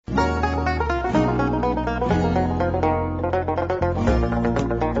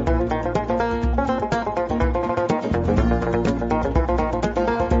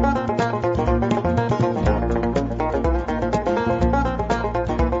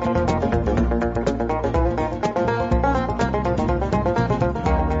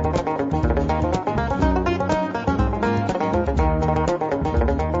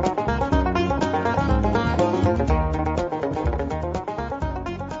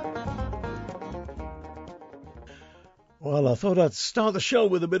Well, I thought I'd start the show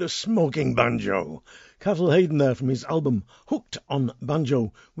with a bit of smoking banjo. Cattle Hayden there from his album Hooked on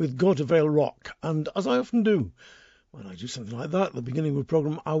Banjo with Go to Vale Rock. And as I often do, when I do something like that at the beginning of a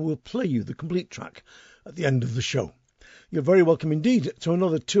programme, I will play you the complete track at the end of the show. You're very welcome indeed to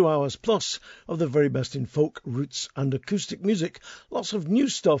another 2 hours plus of the very best in folk, roots and acoustic music. Lots of new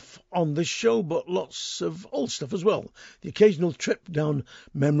stuff on this show, but lots of old stuff as well. The occasional trip down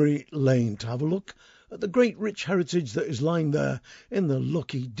memory lane to have a look at the great rich heritage that is lying there in the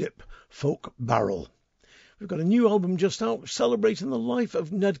Lucky Dip folk barrel. We've got a new album just out celebrating the life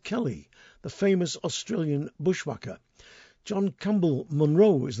of Ned Kelly, the famous Australian bushwhacker. John Campbell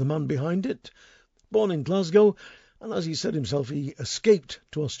Monroe is the man behind it. Born in Glasgow, and as he said himself, he escaped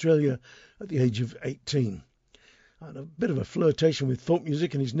to Australia at the age of 18. And a bit of a flirtation with folk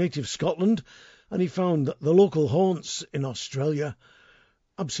music in his native Scotland, and he found that the local haunts in Australia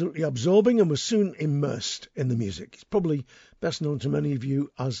absolutely absorbing and was soon immersed in the music. He's probably best known to many of you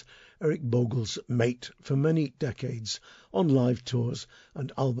as Eric Bogle's mate for many decades on live tours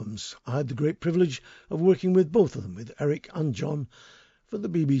and albums. I had the great privilege of working with both of them, with Eric and John, for the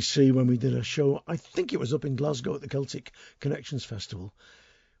BBC when we did a show. I think it was up in Glasgow at the Celtic Connections Festival.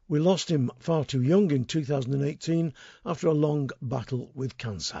 We lost him far too young in 2018 after a long battle with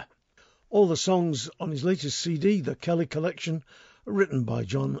cancer. All the songs on his latest CD, The Kelly Collection, written by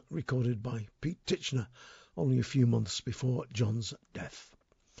John, recorded by Pete Titchener only a few months before John's death.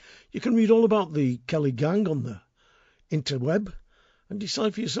 You can read all about the Kelly gang on the interweb and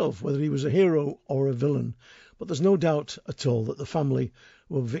decide for yourself whether he was a hero or a villain, but there's no doubt at all that the family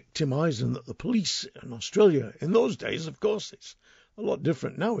were victimised and that the police in Australia in those days, of course, it's a lot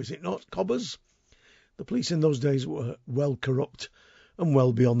different now, is it not, Cobbers? The police in those days were well corrupt and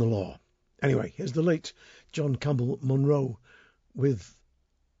well beyond the law. Anyway, here's the late John Campbell Monroe with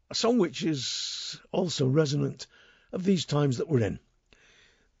a song which is also resonant of these times that we're in.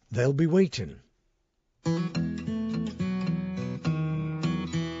 They'll Be Waiting.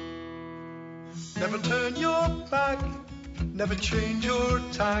 Never turn your back, never change your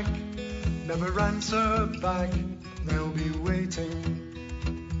tack, never answer back, they'll be waiting.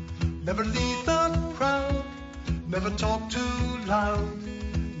 Never lead the crowd, never talk too loud,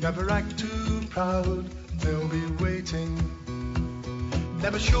 never act too proud, they'll be waiting.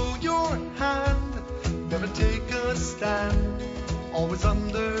 Never show your hand, never take a stand, always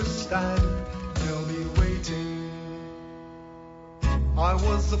understand, they'll be waiting. I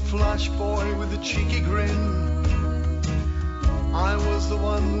was the flash boy with a cheeky grin, I was the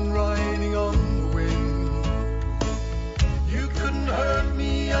one riding on the wind. You couldn't hurt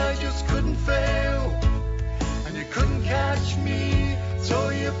me, I just couldn't fail, and you couldn't catch me, so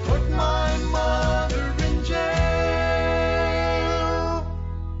you put my mother in jail.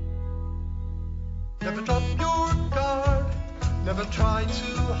 Never drop your guard, never try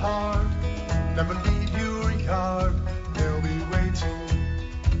too hard, never leave your yard, they'll be waiting.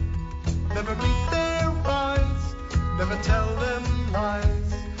 Never beat their eyes, never tell them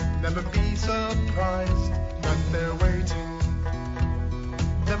lies, never be surprised that they're waiting.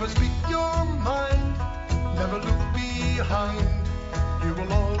 Never speak your mind, never look behind, you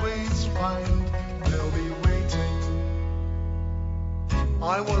will always find they'll be waiting.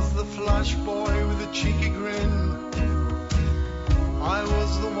 I was the flash boy with a cheeky grin, I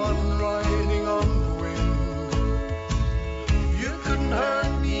was the one riding on the wind. You couldn't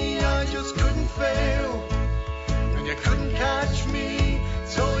hurt me, I just couldn't fail, and you couldn't catch me,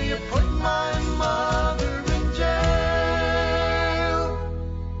 so you put my mother in jail.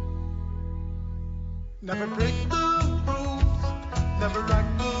 Never break the rules, never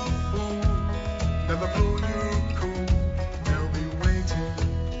act the fool, never blow your cool, they'll be waiting.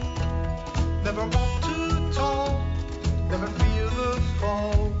 Never walk too tall, never fear the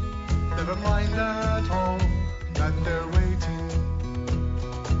fall, never mind at all that they're waiting.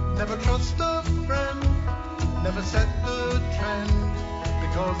 Never trust a friend, never set the trend,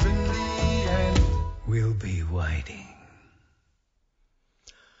 because in the end we'll be waiting.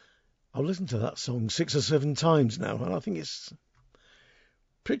 I've listened to that song 6 or 7 times now, and I think it's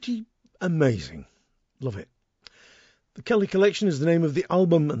pretty amazing. Love it. The Kelly Collection is the name of the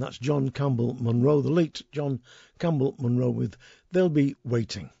album, and that's John Campbell Monroe, the late John Campbell Monroe, with They'll Be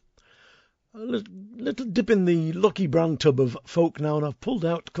Waiting. A little dip in the Lucky Brand tub of folk now, and I've pulled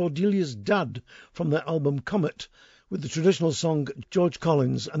out Cordelia's Dad from their album Comet with the traditional song George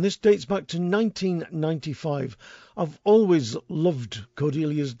Collins, and this dates back to 1995. I've always loved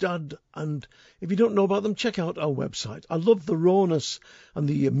Cordelia's Dad, and if you don't know about them, check out our website. I love the rawness and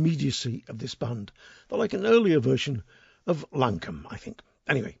the immediacy of this band. They're like an earlier version of Lankum, I think.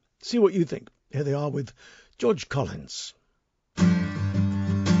 Anyway, see what you think. Here they are with George Collins.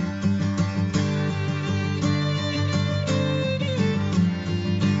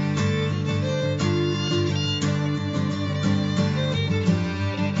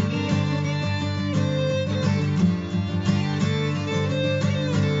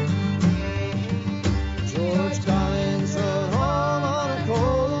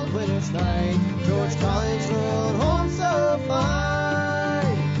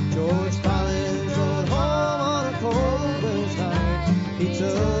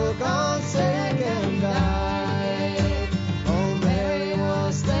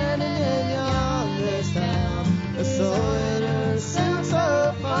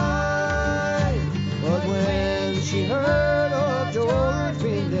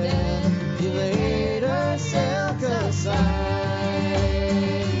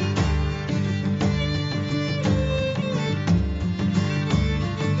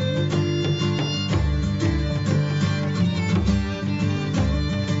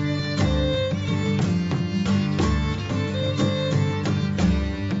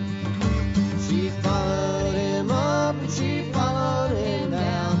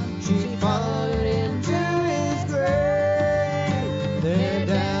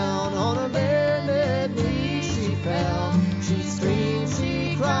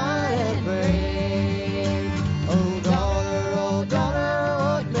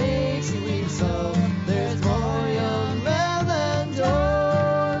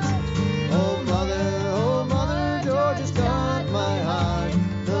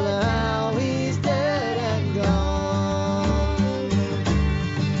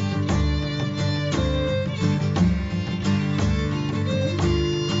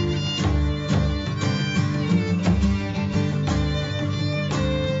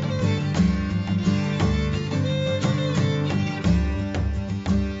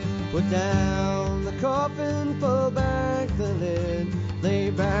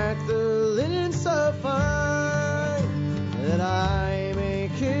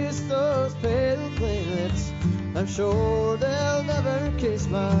 Sure they'll never kiss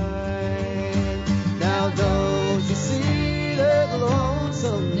mine. Now don't you see that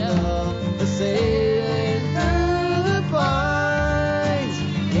lonesome dove sailing through the pines?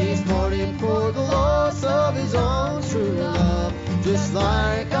 He's mourning for the loss of his own true love, just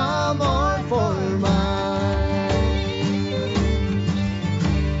like I mourn for mine.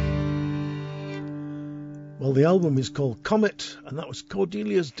 Well, the album is called Comet, and that was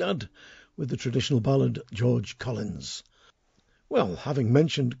Cordelia's dad with the traditional ballad George Collins. Well, having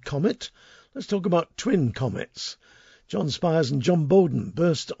mentioned Comet, let's talk about twin comets. John Spires and John Bowden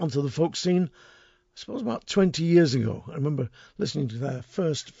burst onto the folk scene, I suppose about 20 years ago. I remember listening to their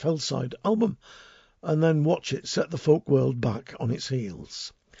first Fellside album, and then watch it set the folk world back on its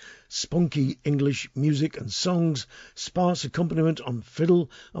heels. Spunky English music and songs, sparse accompaniment on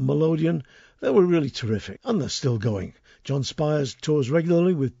fiddle and melodeon, they were really terrific, and they're still going. John Spires tours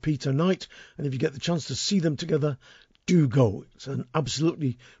regularly with Peter Knight, and if you get the chance to see them together, do go. It's an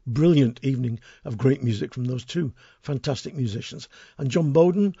absolutely brilliant evening of great music from those two fantastic musicians. And John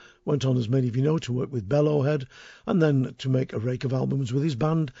Bowden went on, as many of you know, to work with Bellowhead, and then to make a rake of albums with his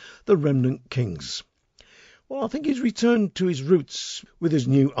band, the Remnant Kings. Well, I think he's returned to his roots with his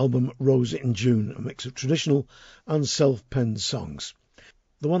new album, Rose in June, a mix of traditional and self-penned songs.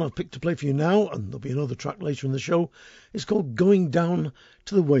 The one I've picked to play for you now, and there'll be another track later in the show, is called Going Down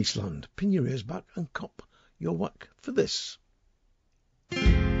to the Wasteland. Pin your ears back and cop your whack for this.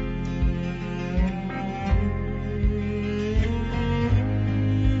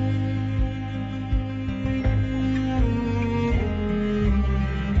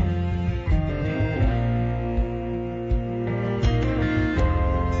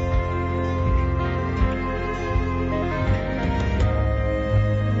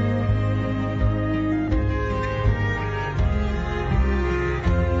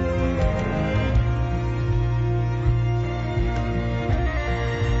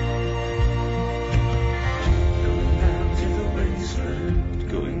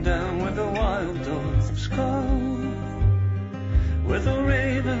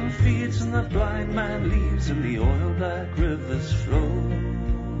 And the oil-black rivers flow,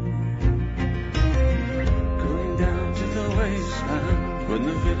 going down to the wasteland when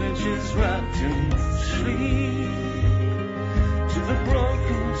the village is wrapped in sleep, to the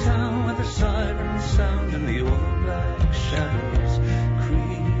broken town where the sirens sound and the oil-black shadows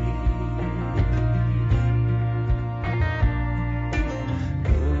creep,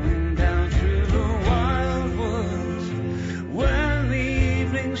 going down through the wild woods when the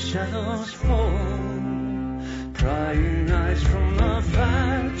evening shadows fall, prying eyes from the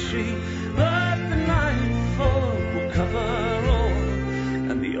factory, but the night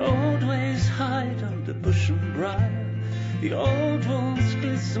The old walls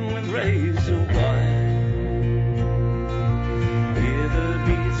glisten with razor wire. Hear the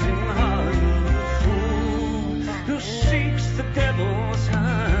beating heart of the fool who seeks the devil's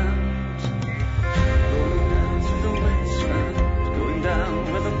hand. Going down to the wasteland, going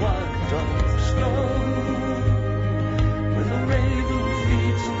down where the wild dogs go, where the raven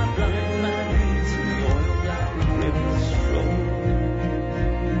feeds and the blind man leads and the oil black rivers flow.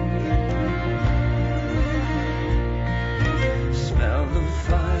 Smell the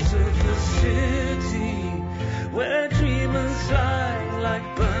fires of the city, where dreamers lie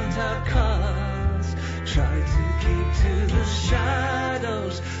like burnt out cars. Try to keep to the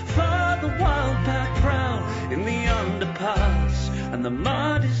shadows, for the wild pack prowl in the underpass, and the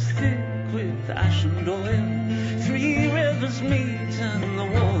mud is thick with ash and oil. 3 rivers meet and the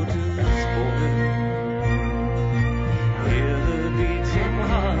waters boil. Hear the beating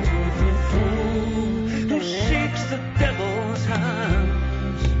heart of the fool who seeks the devil's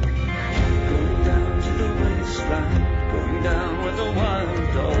hands. Going down to the wasteland, going down where the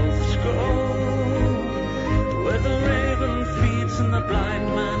wild dogs go, where the raven feeds and the blind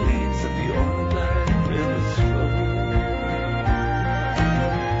man leads and the oil black rivers flow.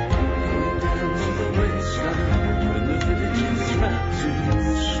 Going down to the wasteland, when the village is wrapped in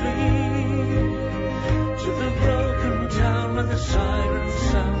sleep, to the broken town where the sirens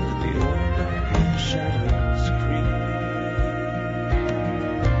sound and the oil black shadows creep.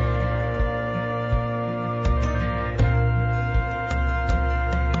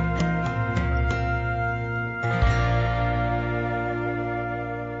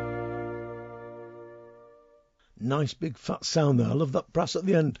 Nice big fat sound there. I love that brass at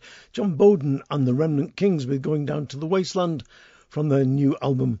the end. John Bowden and the Remnant Kings with Going Down to the Wasteland from their new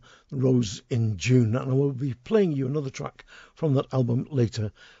album Rose in June, and I will be playing you another track from that album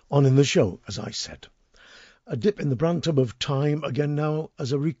later on in the show, as I said. A dip in the brand tub of time again now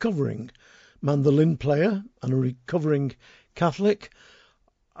as a recovering mandolin player and a recovering Catholic.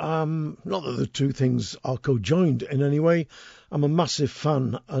 Not that the two things are co-joined in any way. I'm a massive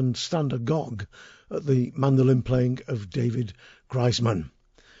fan and stand agog at the mandolin playing of David Griesman.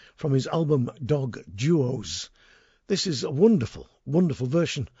 From his album Dog Duos, this is a wonderful, wonderful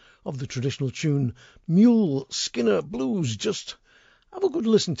version of the traditional tune Mule Skinner Blues. Just have a good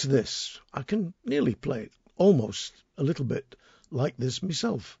listen to this. I can nearly play it almost a little bit like this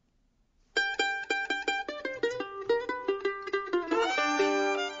myself.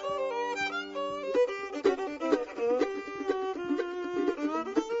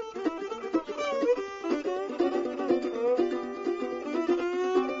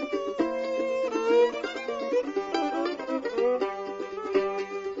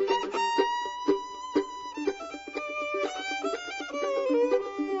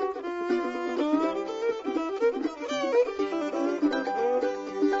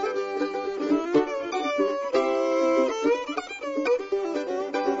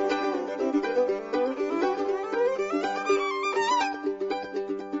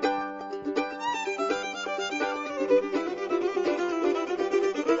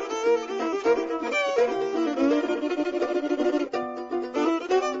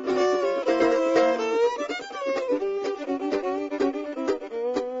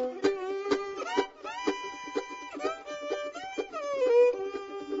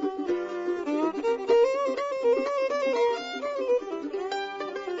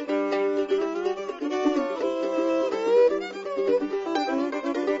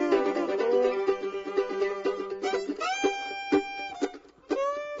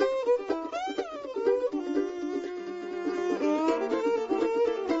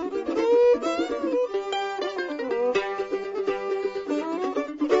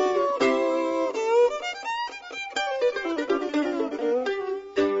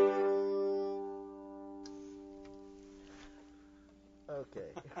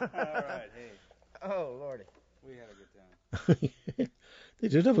 They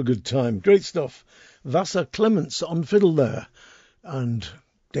did have a good time. Great stuff. Vasa Clements on fiddle there. And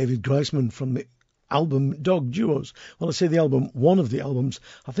David Griesman from the album Dog Duos. Well, I say the album, one of the albums.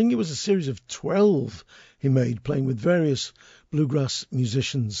 I think it was a series of 12 he made, playing with various bluegrass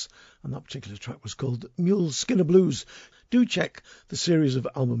musicians. And that particular track was called Mule Skinner Blues. Do check the series of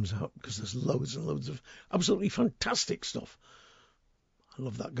albums out, because there's loads and loads of absolutely fantastic stuff. I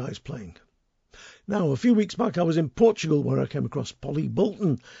love that guy's playing. Now, a few weeks back, I was in Portugal, where I came across Polly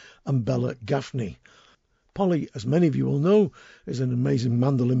Bolton and Bella Gaffney. Polly, as many of you will know, is an amazing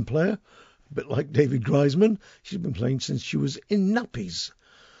mandolin player, a bit like David Griesman. She's been playing since she was in nappies.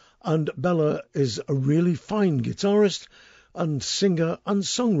 And Bella is a really fine guitarist and singer and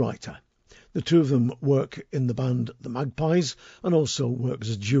songwriter. The two of them work in the band The Magpies and also work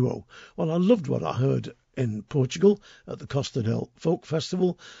as a duo. Well, I loved what I heard in Portugal at the Costa del Folk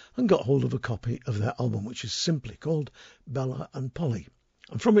Festival and got hold of a copy of their album, which is simply called Bella and Polly.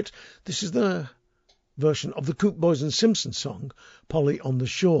 And from it, this is their version of the Kook Boys and Simpson song, Polly on the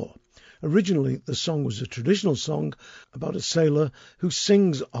Shore. Originally, the song was a traditional song about a sailor who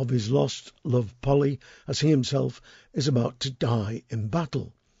sings of his lost love Polly as he himself is about to die in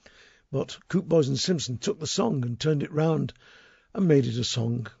battle. But Kook Boys and Simpson took the song and turned it round and made it a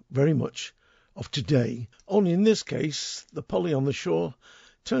song very much of today. Only in this case, the Polly on the Shore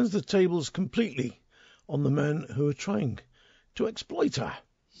turns the tables completely on the men who are trying to exploit her.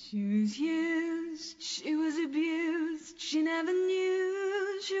 She was used, she was abused, she never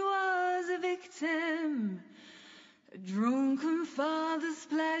knew she was a victim. A drunken father's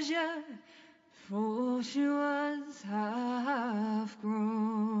pleasure, for she was half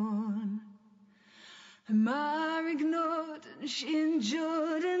grown. Her mother ignored and she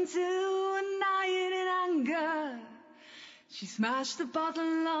endured until one night in anger she smashed the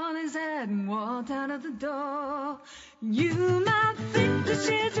bottle on his head and walked out of the door. You might think that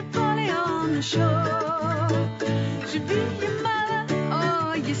she's a Polly on the shore. She'd be your mother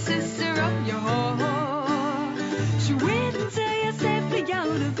or your sister or your whore. She'll wait until you're safely out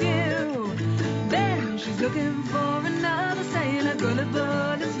of view. Then she's looking for another sailor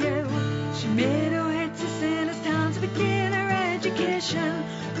gullible as you. She made her way to Sailor's Town to begin her education.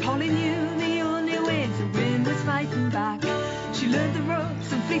 Polly knew the only way to win was fighting back. She learned the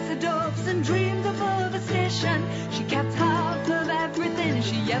ropes and fleeced the doves and dreamed of overstation. She kept half of everything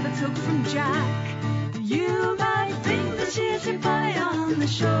she ever took from Jack. You might think that she's your Polly on the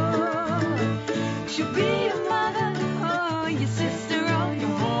shore. She'll be your mother or your sister or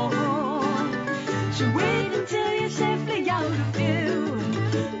your whore. She'll wait until you're safely out of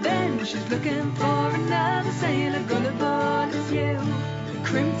view. Then she's looking for another sailor gullible as you. The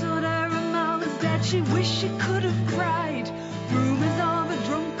crim told her mama was dead. She wished she could have cried. Rumours of a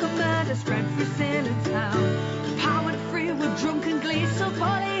drunken murder spread through Sailor Town. Powered free with drunken glee, so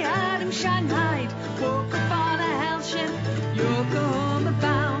Polly had him shanghaied. Woke up on a hell ship, Yokohama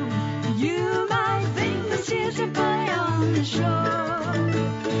bound. You might think that she's your Polly on the shore.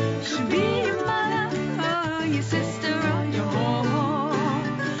 She'll be your mother or your sister or your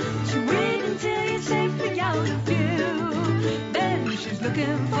whore. She'll wait until you're safely out of view. Then she's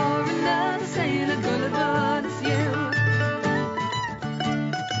looking for another sailor gullible as you.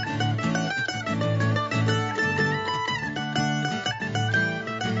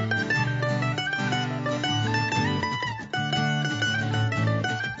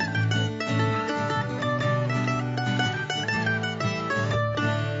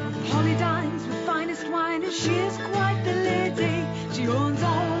 She is quite the lady. She owns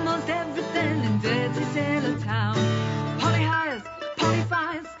almost everything in dirty Sailor Town. Polly hires, Polly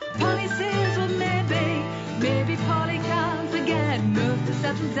fires, Polly says what maybe. Maybe Polly can't forget enough to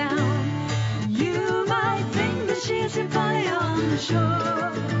settle down. You might think that she's your Polly on the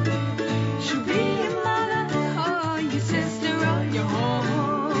shore. She'll be your mother or your sister or your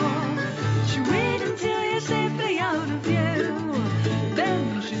whore. She'll wait until you're safely out of view.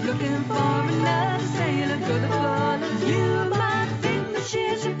 Then she's looking for another sailor gullible as you. Might think that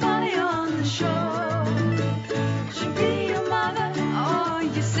she's your Polly on the shore. She'll be your mother or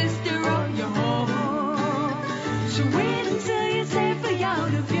your sister or your whore. She'll wait until you're safely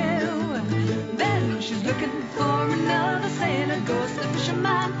out of view. Then she's looking for another sailor, ghost, a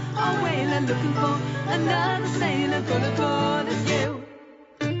fisherman or whaler. Looking for another sailor gullible as you.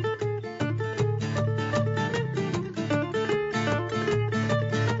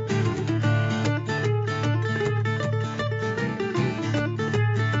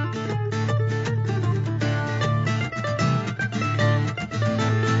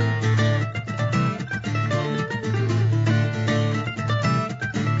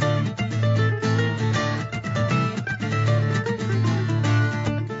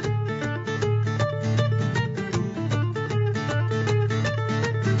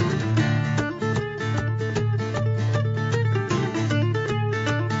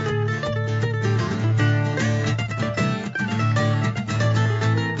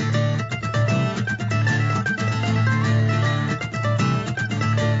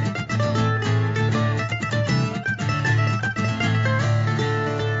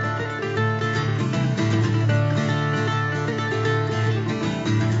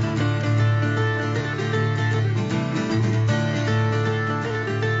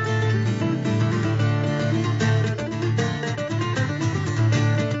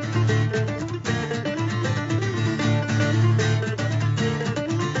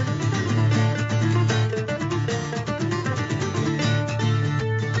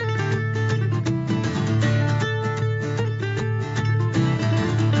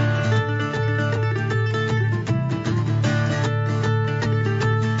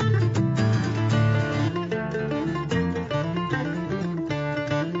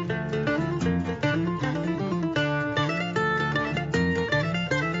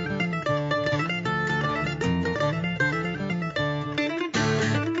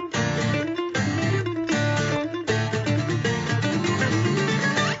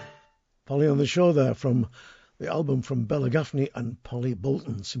 on the Shore there from the album from Bella Gaffney and Polly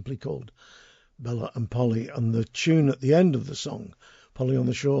Bolton, simply called Bella and Polly. And the tune at the end of the song, Polly on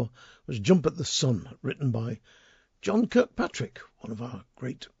the Shore, was Jump at the Sun, written by John Kirkpatrick, one of our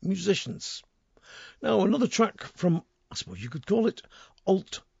great musicians. Now, another track from, I suppose you could call it,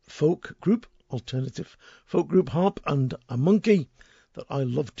 alt folk group, alternative folk group Harp and a Monkey, that I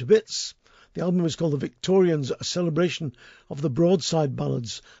love to bits. The album is called The Victorians, a celebration of the broadside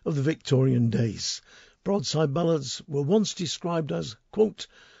ballads of the Victorian days. Broadside ballads were once described as, quote,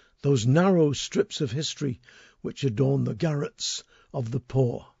 those narrow strips of history which adorn the garrets of the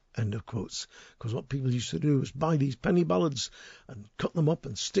poor, end of quotes. Because what people used to do was buy these penny ballads and cut them up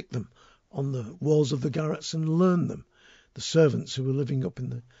and stick them on the walls of the garrets and learn them. The servants who were living up in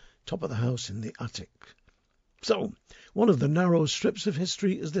the top of the house in the attic. So, one of the narrow strips of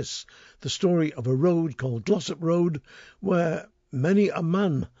history is this, the story of a road called Glossop Road, where many a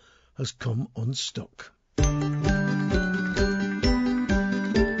man has come unstuck.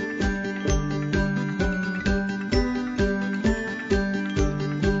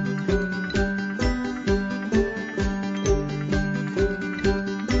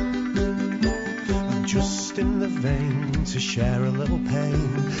 Just in the vein to share a little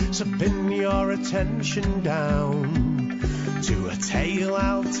pain, so pin your attention down to a tale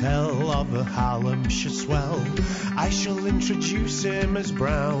I'll tell of a Harlemshire swell. I shall introduce him as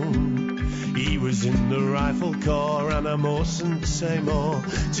Brown. He was in the Rifle Corps, and I mustn't say more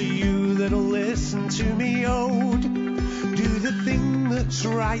to you that'll listen to me ode. Do the thing that's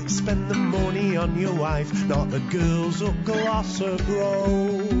right, spend the money on your wife, not the girls up Glossop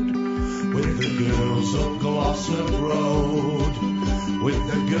Road. With the girls up Glossop Road,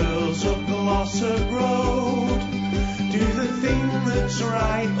 with the girls up Glossop Road. Do the thing that's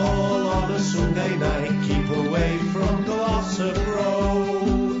right all on a Sunday night, keep away from Glossop Road.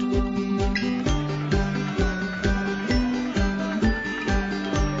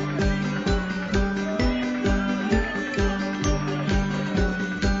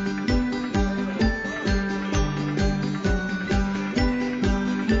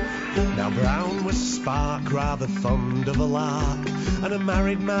 Spark, rather fond of a lark, and a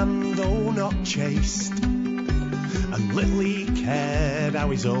married man though not chaste, and little he cared how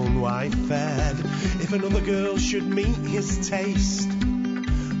his own wife fared if another girl should meet his taste.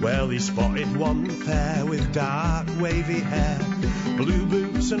 Well, he spotted one fair with dark wavy hair, blue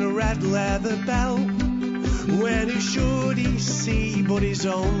boots and a red leather belt. When who should he see but his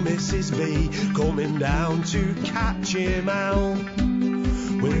own Mrs. B coming down to catch him out.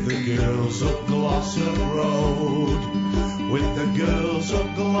 With the girls up Glossop Road, with the girls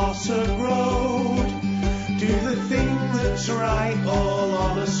up Glossop Road. Do the thing that's right all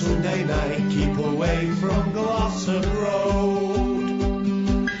on a Sunday night, keep away from Glossop Road.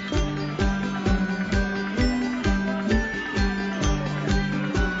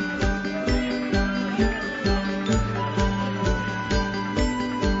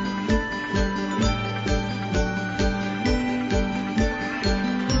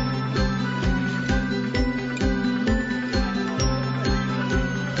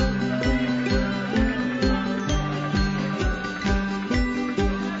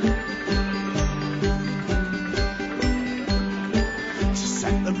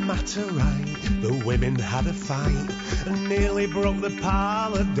 Had a fight and nearly broke the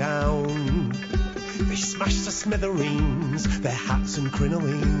parlour down. They smashed to smithereens their hats and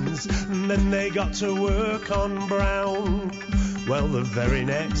crinolines, and then they got to work on Brown. Well, the very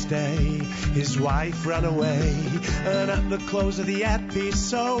next day his wife ran away, and at the close of the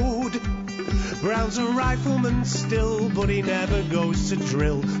episode, Brown's a rifleman still, but he never goes to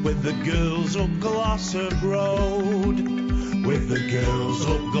drill with the girls up Glossop Road. With the girls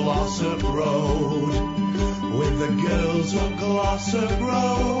up Glossop Road, with the girls up Glossop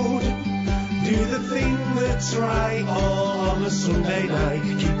Road. Do the thing that's right all on a Sunday night,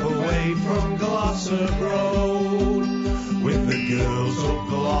 keep away from Glossop Road. With the girls up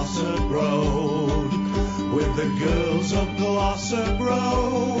Glossop Road, with the girls up Glossop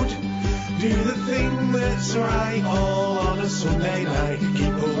Road. Do the thing that's right all on a Sunday night,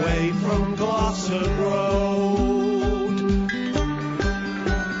 keep away from Glossop Road.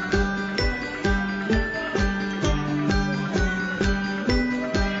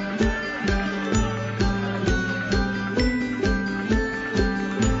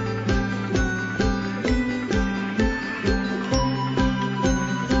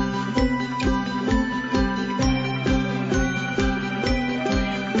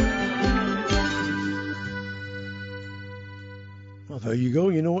 There you go,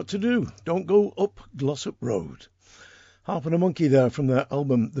 you know what to do. Don't go up Glossop Road. Harp and a Monkey there from their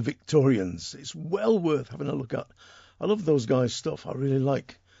album The Victorians. It's well worth having a look at. I love those guys' stuff. I really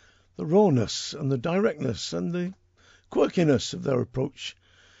like the rawness and the directness and the quirkiness of their approach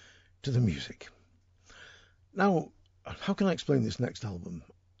to the music. Now, how can I explain this next album?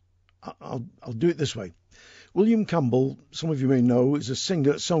 I'll do it this way. William Campbell, some of you may know, is a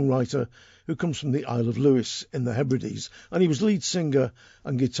singer-songwriter who comes from the Isle of Lewis in the Hebrides, and he was lead singer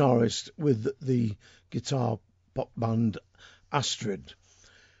and guitarist with the guitar pop band Astrid.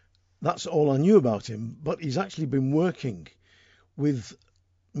 That's all I knew about him, but he's actually been working with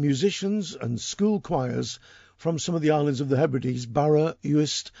musicians and school choirs from some of the islands of the Hebrides, Barra,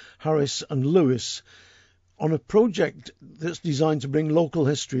 Uist, Harris and Lewis, on a project that's designed to bring local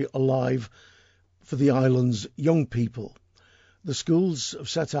history alive for the island's young people. The schools have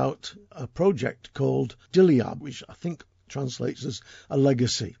set out a project called Diliab, which I think translates as a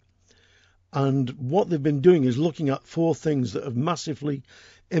legacy. And what they've been doing is looking at 4 things that have massively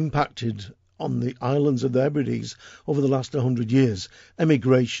impacted on the islands of the Hebrides over the last 100 years.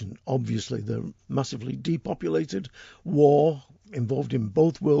 Emigration, obviously, they're massively depopulated. War, involved in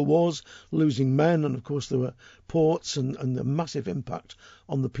both world wars, losing men, and of course there were ports and the massive impact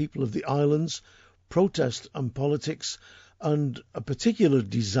on the people of the islands. Protest and politics, and a particular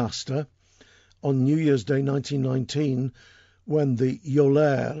disaster on New Year's Day 1919 when the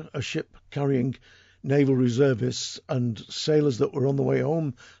Yolaire, a ship carrying naval reservists and sailors that were on the way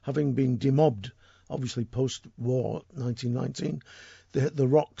home, having been demobbed, obviously post-war 1919, they hit the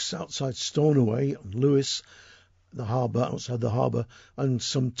rocks outside Stoneway and Lewis, the harbour, outside the harbour, and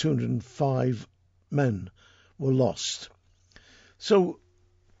some 205 men were lost. So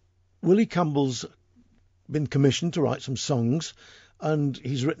Willie Campbell's been commissioned to write some songs, and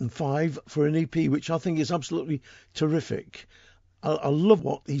he's written 5 for an EP, which I think is absolutely terrific. I love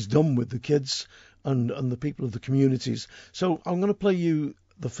what he's done with the kids and the people of the communities. So I'm going to play you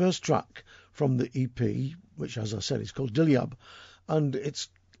the first track from the EP, which, as I said, is called Diliab, and it's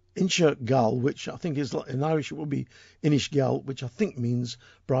Inshert Gal, which I think is, in Irish it would be Inish Gal, which I think means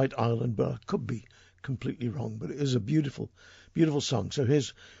Bright Island, but I could be completely wrong. But it is a beautiful, beautiful song. So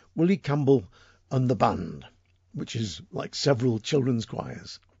here's Willie Campbell and the band, which is like several children's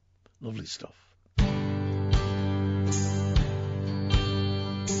choirs. Lovely stuff.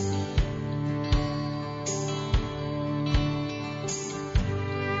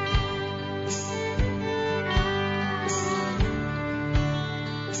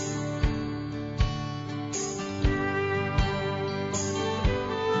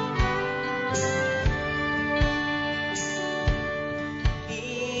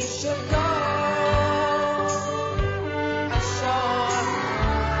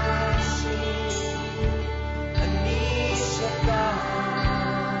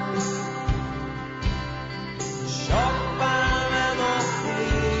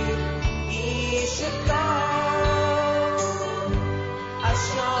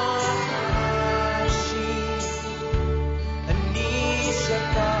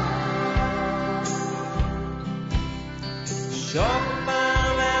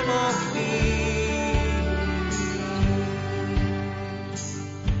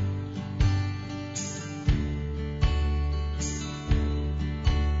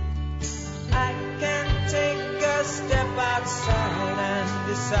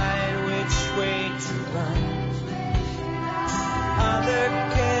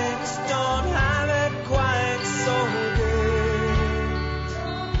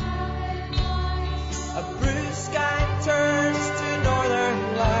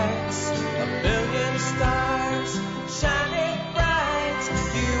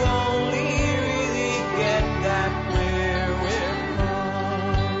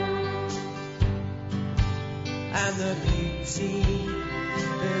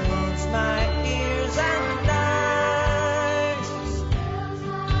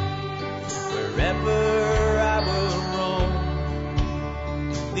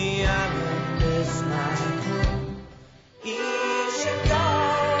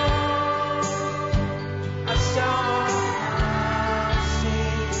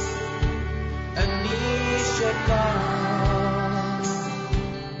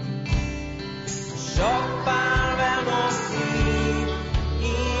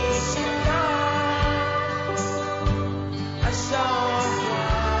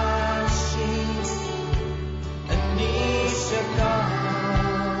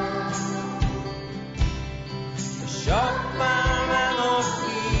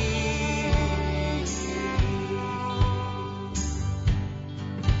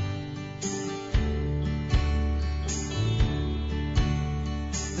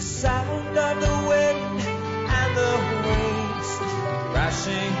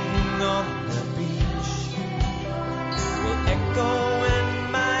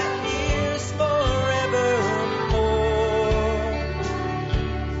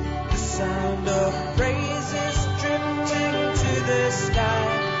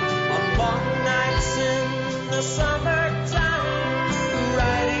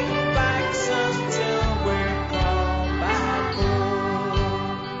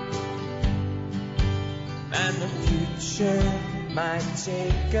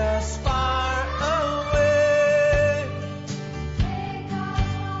 take us far away.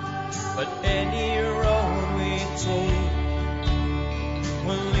 But any road we take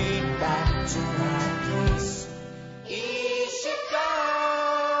will lead back to that place.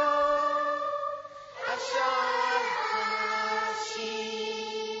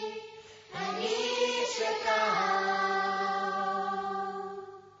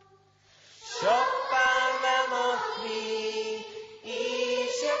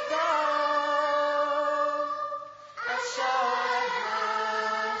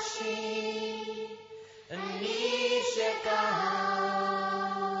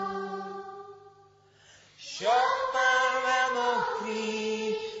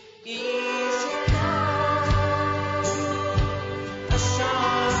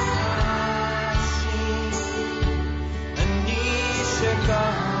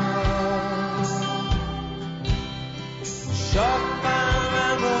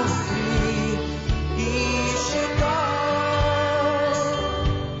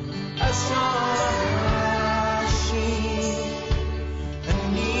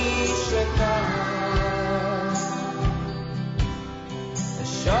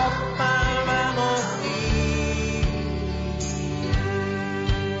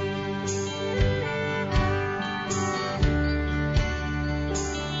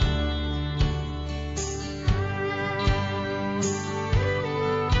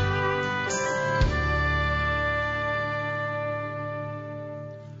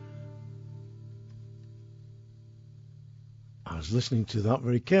 Listening to that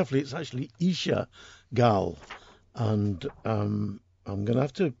very carefully. It's actually Isha Gal, and I'm going to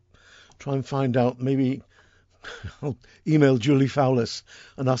have to try and find out. Maybe I'll email Julie Fowlis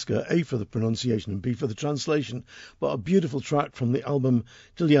and ask her A for the pronunciation and B for the translation. But a beautiful track from the album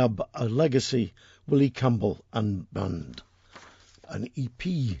Dilyab, A Legacy, Willie Campbell and Band, an EP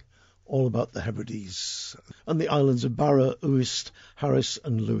all about the Hebrides and the islands of Barra, Uist, Harris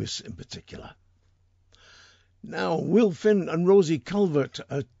and Lewis in particular. Now, Will Finn and Rosie Calvert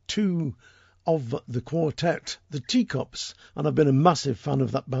are two of the quartet, the Teacups, and I've been a massive fan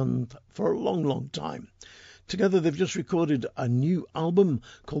of that band for a long, long time. Together they've just recorded a new album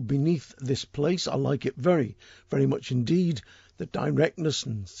called Beneath This Place. I like it very, very much indeed. The directness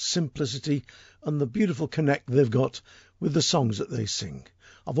and simplicity and the beautiful connect they've got with the songs that they sing.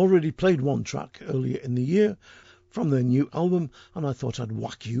 I've already played one track earlier in the year from their new album, and I thought I'd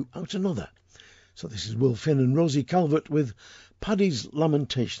whack you out another. So this is Will Finn and Rosie Calvert with Paddy's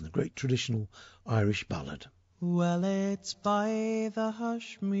Lamentation, the great traditional Irish ballad. Well, it's by the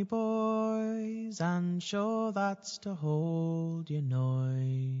hush, me boys, and sure that's to hold your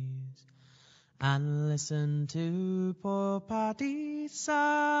noise, and listen to poor Paddy's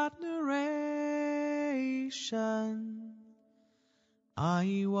sad narration.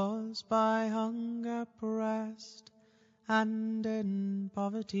 I was by hunger pressed, and in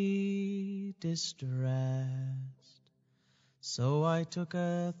poverty distressed, so I took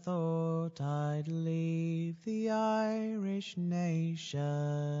a thought I'd leave the Irish nation.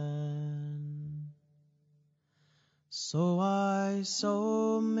 So I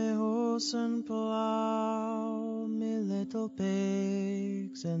sold me horse and plough, me little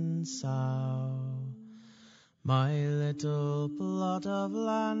pigs and sow, my little plot of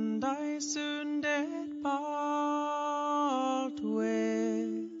land I soon did part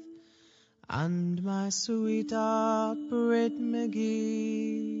with, and my sweetheart Brit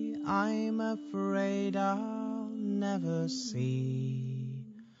McGee I'm afraid I'll never see,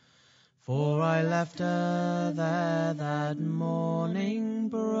 for I left her there that morning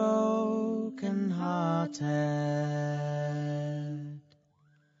broken hearted.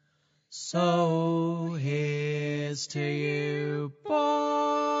 So here's to you,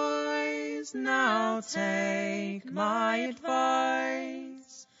 boys, now take my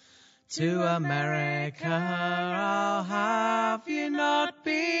advice. To America I'll have you not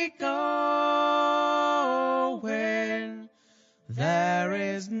be going. There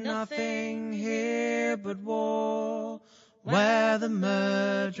is nothing here but war, where the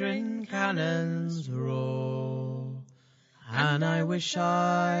murdering cannons roar. And I wish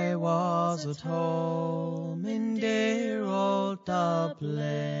I was at home in dear old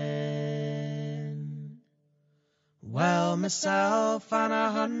Dublin. Well, myself and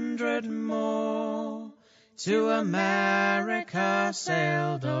 100 more to America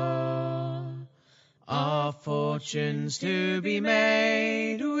sailed on, our fortunes to be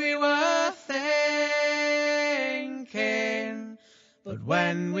made we were thinking. But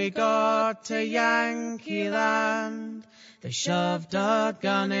when we got to Yankee land, they shoved a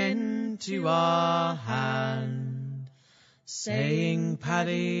gun into our hand. saying,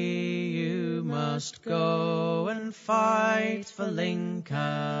 Paddy, you must go and fight for Lincoln.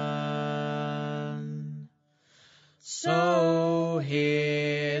 So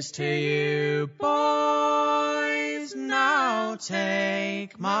here's to you, boys, now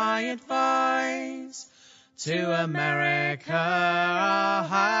take my advice. To America I'll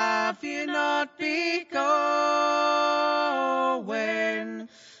have you not be going.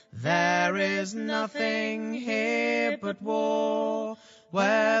 There is nothing here but war,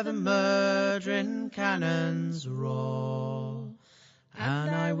 where the murdering cannons roar.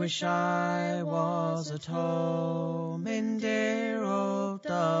 And I wish I was at home in dear old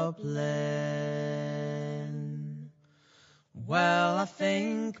Dublin. Well, I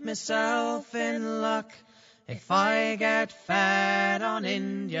think myself in luck if I get fed on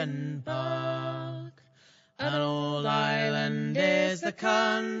Indian buck. An old island is the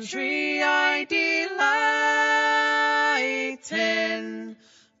country I delight in,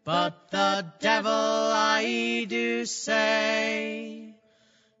 but the devil I do say,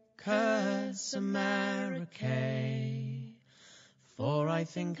 curse America, for I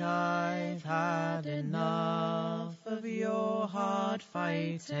think I've had enough of your hard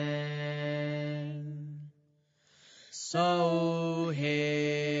fighting. So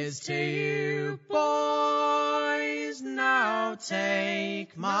here's to you, boys, now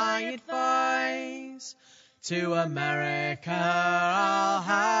take my advice. To America I'll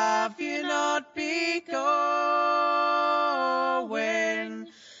have you not be going.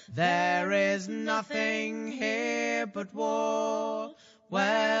 There is nothing here but war,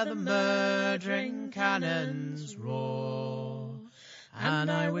 where the murdering cannons roar.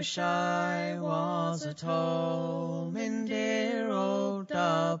 And I wish I was at home in dear old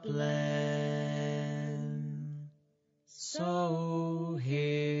Dublin. So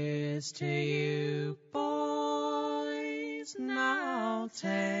here's to you, boys, now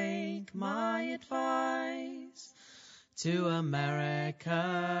take my advice. To America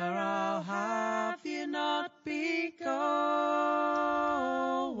I'll have you not be going.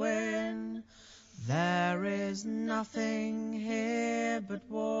 There is nothing here but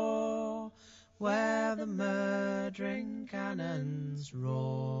war, where the murdering cannons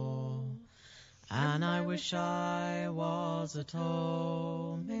roar. And I wish I was at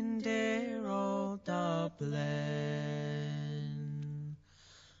home in dear old Dublin.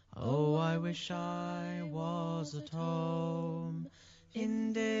 Oh, I wish I was at home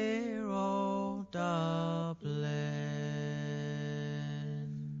in dear old Dublin.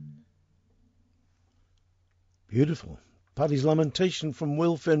 Beautiful. Paddy's Lamentation from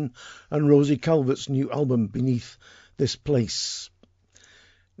Will Finn and Rosie Calvert's new album, Beneath This Place.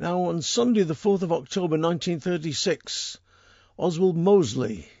 Now, on Sunday, the 4th of October 1936, Oswald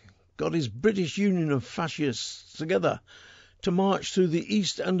Mosley got his British Union of Fascists together to march through the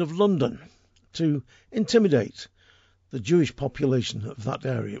East End of London to intimidate the Jewish population of that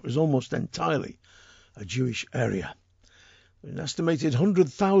area. It was almost entirely a Jewish area. An estimated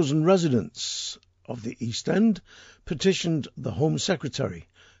 100,000 residents of the East End petitioned the Home Secretary,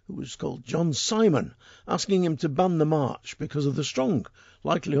 who was called John Simon, asking him to ban the march because of the strong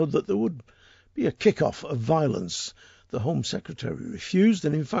likelihood that there would be a kick-off of violence. The Home Secretary refused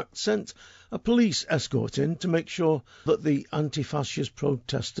and in fact sent a police escort in to make sure that the anti-fascist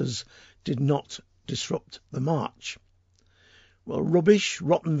protesters did not disrupt the march. Well, rubbish,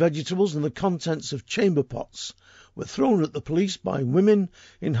 rotten vegetables and the contents of chamber pots were thrown at the police by women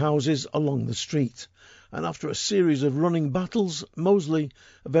in houses along the street, and after a series of running battles, Mosley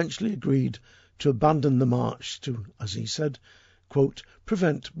eventually agreed to abandon the march to, as he said, quote,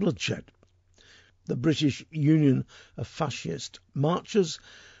 prevent bloodshed. The British Union of Fascist marchers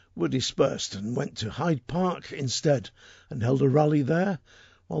were dispersed and went to Hyde Park instead and held a rally there,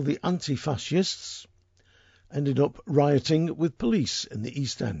 while the anti-fascists ended up rioting with police in the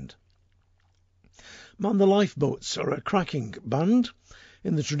East End. Man the Lifeboats are a cracking band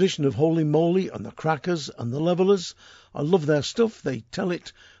in the tradition of Holy Moly and the Crackers and the Levellers. I love their stuff. They tell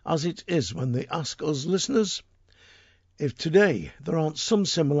it as it is when they ask us listeners if today there aren't some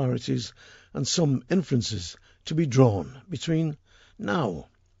similarities and some inferences to be drawn between now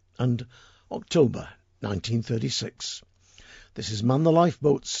and October 1936. This is Man the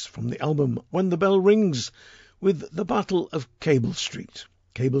Lifeboats from the album When the Bell Rings, with the Battle of Cable Street.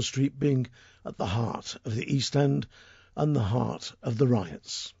 Cable Street being at the heart of the East End and the heart of the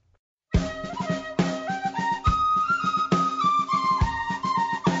riots.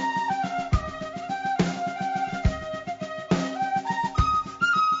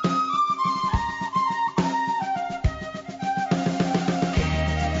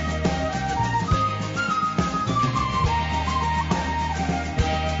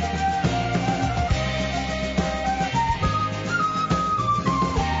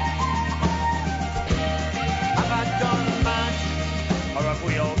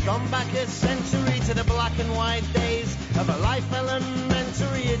 black and white days of a life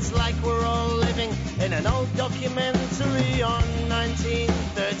elementary. It's like we're all living in an old documentary on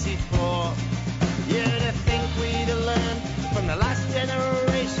 1934. You'd have think we'd have learned from the last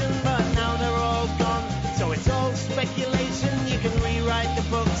generation, but now they're all gone, so it's all speculation. You can rewrite the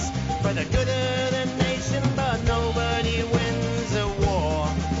books for the good of the nation, but nobody wins a war.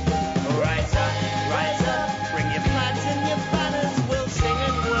 Rise up, bring your flags and your banners, we'll sing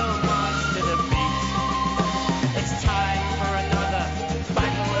and we'll march to the beat. It's time for another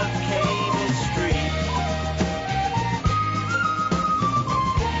Battle of Cable Street.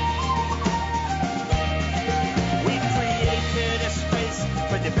 We've created a space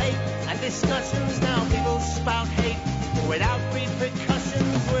for debate and discussions. Now people spout hate without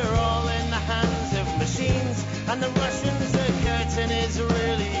repercussions. We're all in the hands of machines and the Russians. The curtain is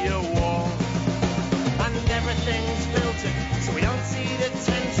really a wall, and everything's filtered, so we don't see the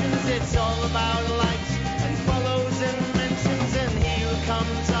tensions. It's all about likes and follows and mentions, and he who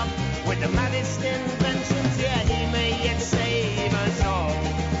comes up with the maddest inventions, yeah, he may yet save us all.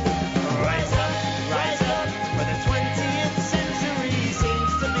 Rise up, for the 20th century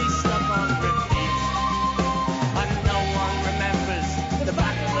seems to be stuck on repeat, and no one remembers the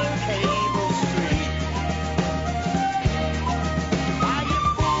Battle of Cable Street. Ah, you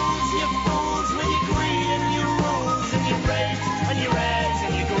fools with your greed and your rules and your rage and your airs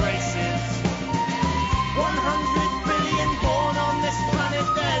and your graces. 100 billion born on this planet,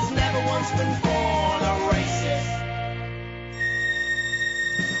 there's never once been born a racist.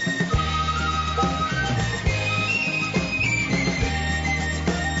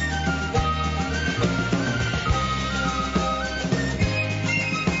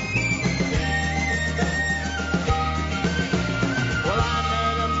 Well, I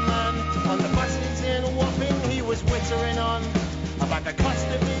met a man on the buses in Wapping. He was wittering on about the cost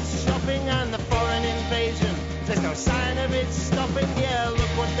of his shopping and the foreign invasion. There's no sign of it stopping. Yeah, look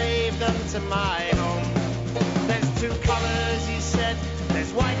what they've done to my home. There's two colours, he said.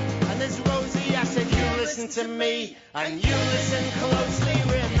 There's white and there's rosy. I said, you listen to me and you listen closely.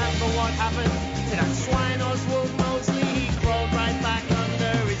 Remember what happened to that swine Oswald Mosley? He crawled right back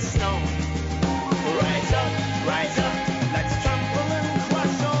under his stone. Rise up, let's trample and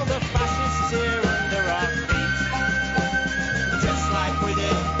crush all the fascists here under our feet, just like we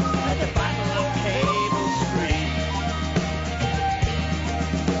did at the Battle of Cable Street.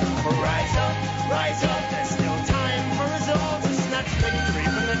 Rise up, there's still time for us all to snatch victory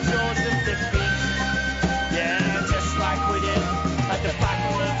from the jaws of defeat. Yeah, just like we did at the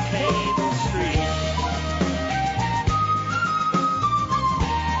Battle of Cable Street.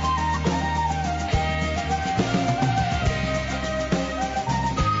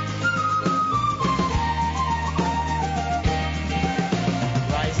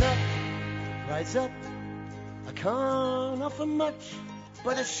 Rise up, I can't offer much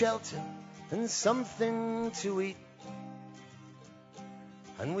but a shelter and something to eat.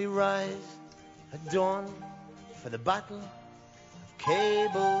 And we rise at dawn for the Battle of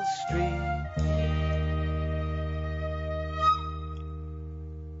Cable Street.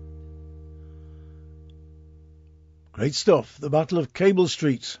 Great stuff. The Battle of Cable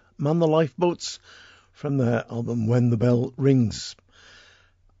Street. Man the Lifeboats from their album When the Bell Rings.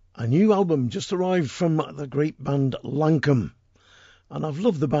 A new album just arrived from the great band Lankum. And I've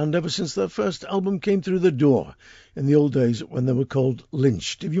loved the band ever since their first album came through the door in the old days when they were called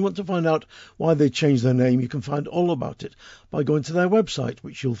Lynched. If you want to find out why they changed their name, you can find all about it by going to their website,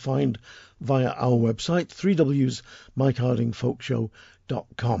 which you'll find via our website,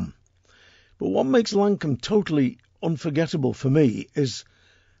 3wsmikehardingfolkshow.com. But what makes Lankum totally unforgettable for me is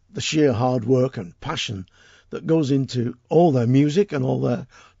the sheer hard work and passion that goes into all their music and all their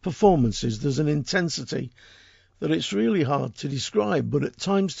performances. There's an intensity that it's really hard to describe, but at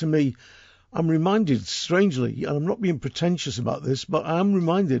times to me I'm reminded, strangely, and I'm not being pretentious about this, but I am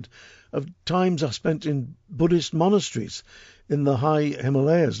reminded of times I spent in Buddhist monasteries in the high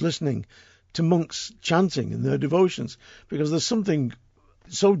Himalayas listening to monks chanting in their devotions, because there's something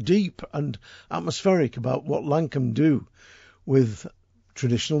so deep and atmospheric about what Lankum do with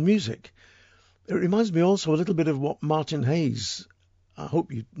traditional music. It reminds me also a little bit of what Martin Hayes, I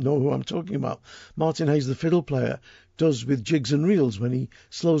hope you know who I'm talking about, Martin Hayes, the fiddle player, does with jigs and reels when he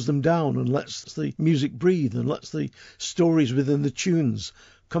slows them down and lets the music breathe and lets the stories within the tunes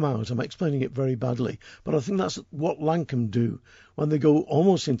come out. I'm explaining it very badly, but I think that's what Lankum do when they go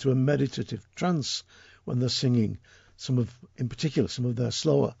almost into a meditative trance when they're singing in particular, some of their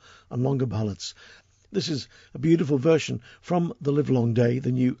slower and longer ballads. This is a beautiful version from The Livelong Day,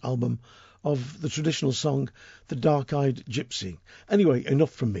 the new album, of the traditional song The Dark-Eyed Gypsy. Anyway,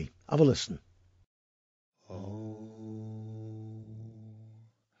 enough from me. Have a listen. Oh,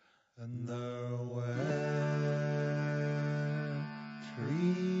 and there were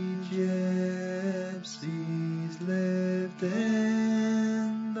 3 gypsies lived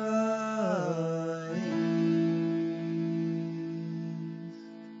in the east,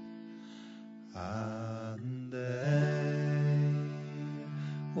 and they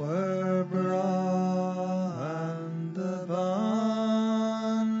were Bra and the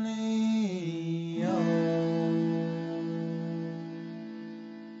Bonny O,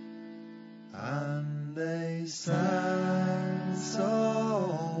 and they sang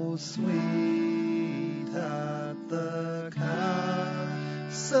so sweet at the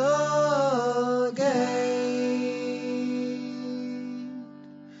castle gate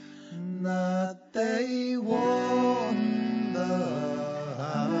that they won the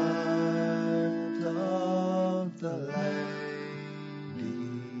heart of the Lady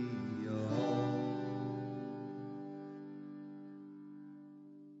O.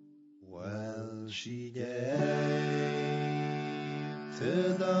 Well, she gave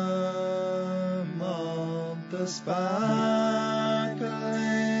to them of the sparkling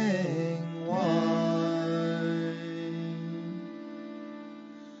wine,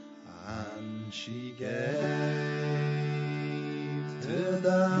 and she gave to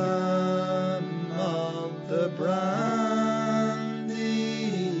them of the brandy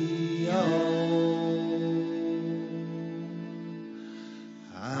O,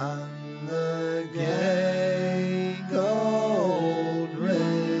 and the gay gold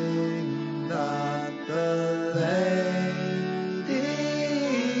ring that the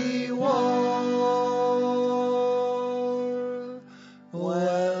lady wore.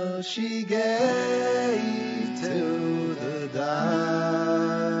 Well, she gave to the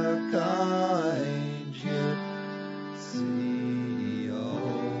dark-eyed gypsy O.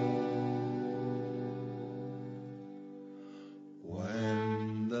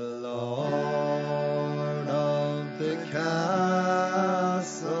 When the Lord of the castle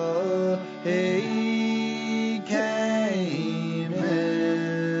he came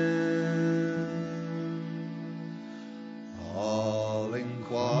in, all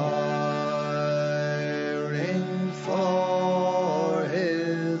inquiring for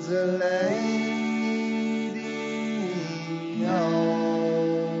his lady O.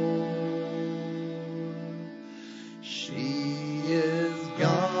 She is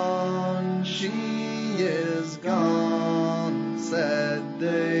gone, said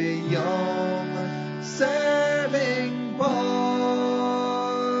the young serving boy.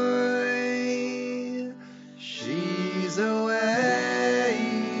 She's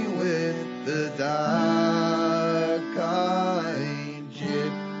away with the dark-eyed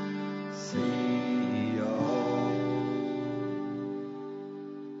gypsy O.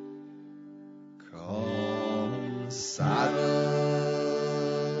 Come saddle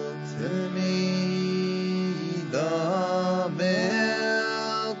to me the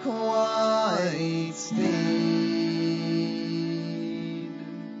milk white steed.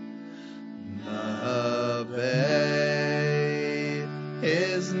 The bay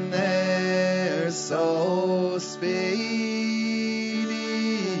is ne'er so speedy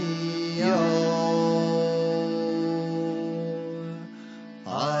O.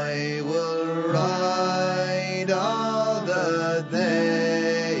 I will ride all the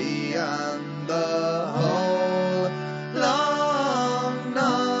day and the whole long night,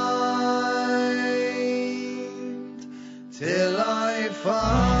 till I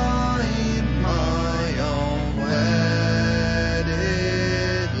find my own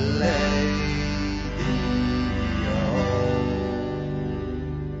wedded lady O.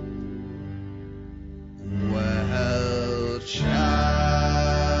 Well,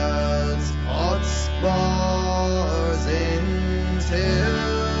 Charles Hotspurs into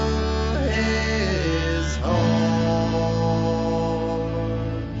his horse,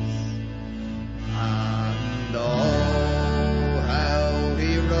 and oh, how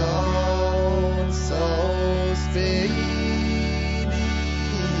he rode so speedy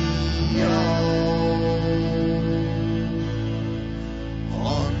O,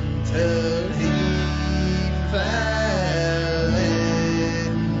 until he fell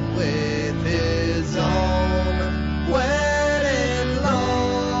in with his own wedded love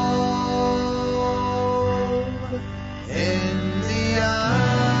in the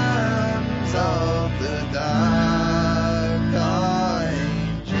arms of the dark-eyed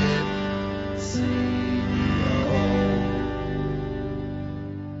gypsy O.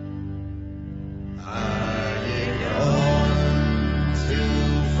 Are you going to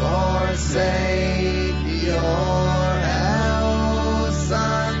forsake your house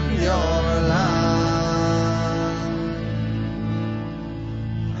and your land?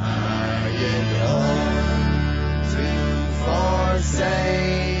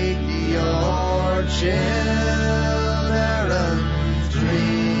 children's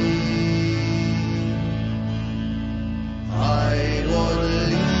dream. I would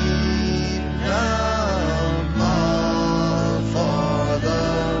leave them all for the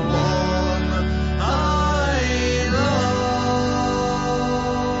one I love,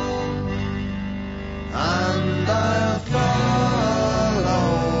 and I'll follow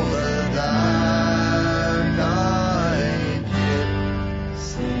the dark-eyed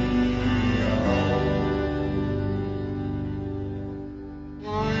gypsy.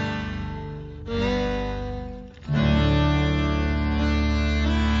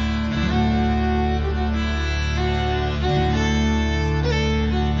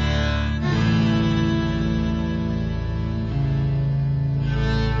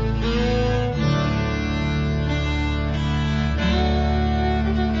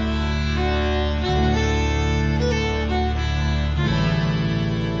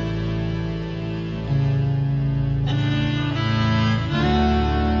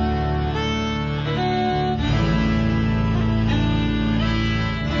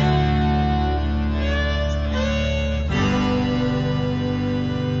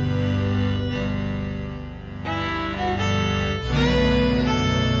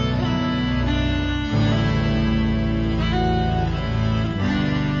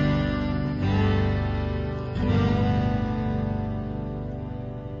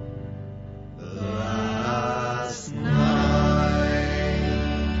 Last night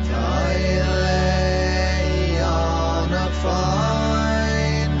I lay on a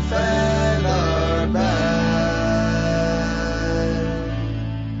fine feather bed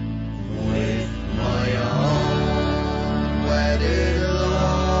with my own wedded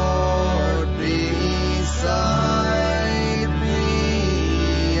lord beside me.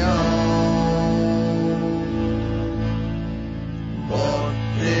 Oh, but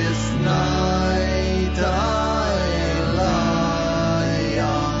this night I lie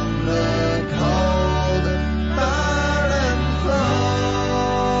on the cold, barren floor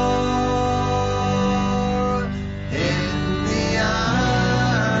in the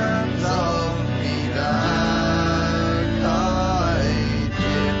arms of me dark-eyed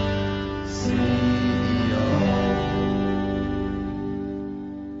gypsy.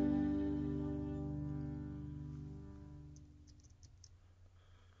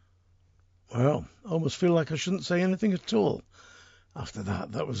 Well, I almost feel like I shouldn't say anything at all. After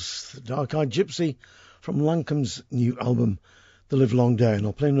that, that was the Dark-Eyed Gypsy from Lancome's new album, The Livelong Day, and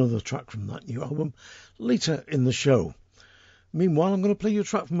I'll play another track from that new album later in the show. Meanwhile, I'm going to play you a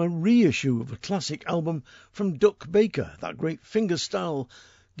track from a reissue of a classic album from Duck Baker, that great fingerstyle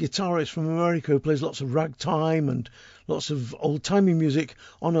guitarist from America who plays lots of ragtime and lots of old-timey music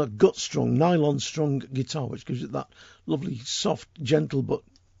on a gut-strung, nylon-strung guitar, which gives it that lovely, soft, gentle, but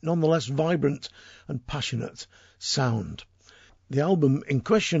nonetheless vibrant and passionate sound. The album in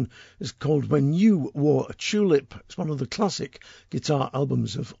question is called When You Wore a Tulip. It's one of the classic guitar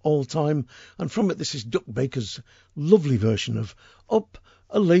albums of all time, and from it this is Duck Baker's lovely version of Up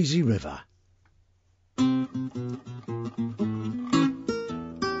a Lazy River.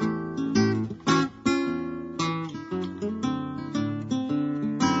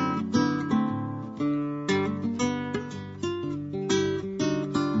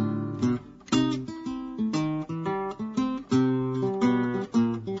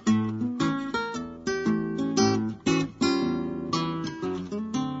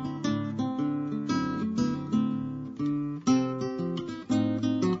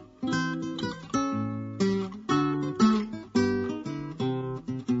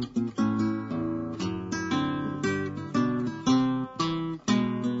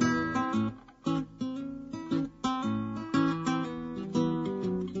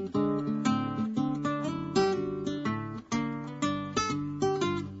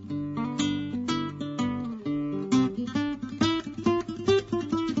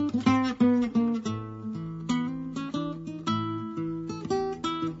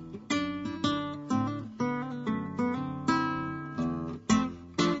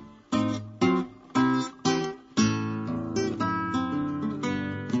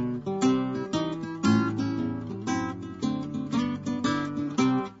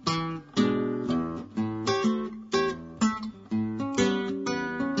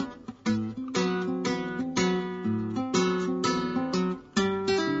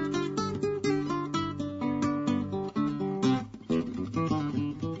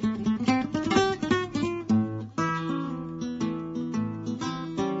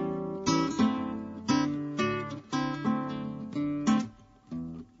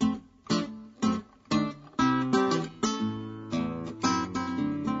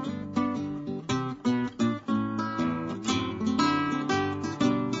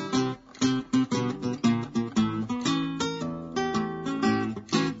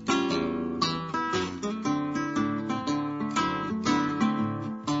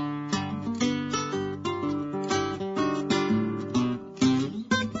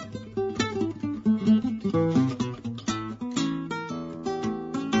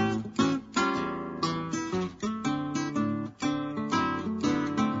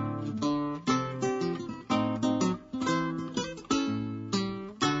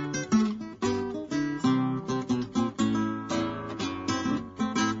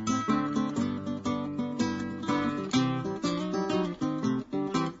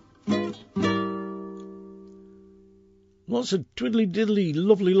 Lots of twiddly-diddly,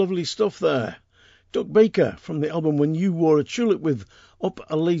 lovely stuff there. Duck Baker from the album When You Wore a Tulip with Up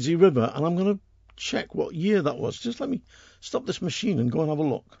a Lazy River, and I'm going to check what year that was. Just let me stop this machine and go and have a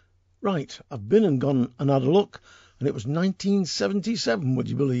look. Right, I've been and gone and had a look, and it was 1977, would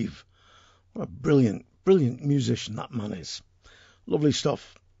you believe? What a brilliant musician that man is. Lovely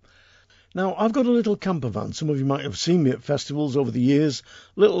stuff. Now, I've got a little camper van. Some of you might have seen me at festivals over the years.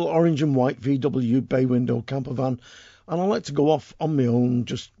 Little orange and white VW bay window camper van. And I like to go off on my own,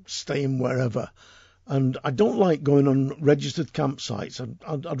 just staying wherever. And I don't like going on registered campsites.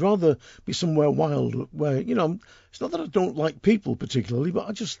 I'd rather be somewhere wild where, you know, it's not that I don't like people particularly, but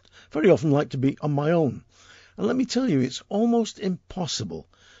I just very often like to be on my own. And let me tell you, it's almost impossible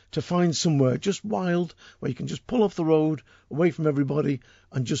to find somewhere just wild where you can just pull off the road, away from everybody,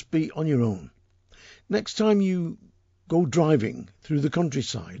 and just be on your own. Next time you go driving through the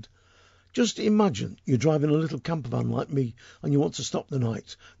countryside, just imagine you're driving a little camper van like me and you want to stop the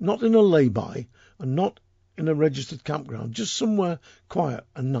night. Not in a lay-by and not in a registered campground, just somewhere quiet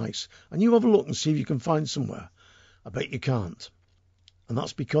and nice. And you have a look and see if you can find somewhere. I bet you can't. And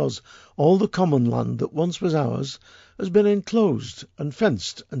that's because all the common land that once was ours has been enclosed and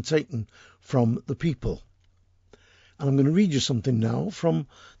fenced and taken from the people. And I'm going to read you something now from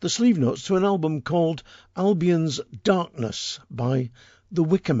the sleeve notes to an album called Albion's Darkness by the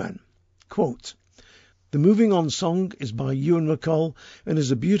Wicker Men. Quote, "The Moving On song is by Ewan MacColl and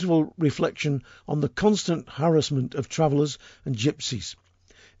is a beautiful reflection on the constant harassment of travellers and gypsies.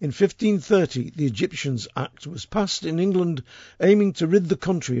 In 1530, the Egyptians Act was passed in England aiming to rid the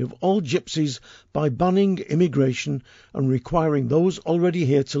country of all gypsies by banning immigration and requiring those already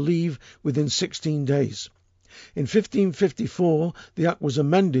here to leave within 16 days. In 1554, the Act was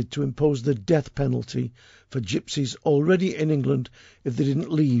amended to impose the death penalty for gypsies already in England if they didn't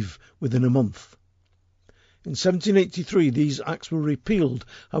leave within a month. In 1783, these acts were repealed.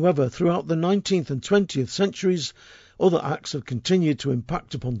 However, throughout the 19th and 20th centuries, other acts have continued to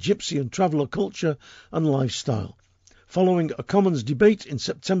impact upon gypsy and traveller culture and lifestyle. Following a Commons debate in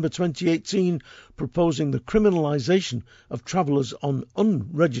September 2018 proposing the criminalisation of travellers on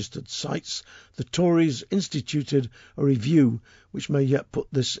unregistered sites, the Tories instituted a review which may yet put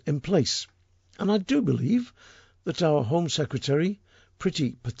this in place. And I do believe that our Home Secretary,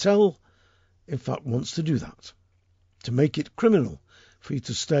 Priti Patel, in fact wants to do that, to make it criminal for you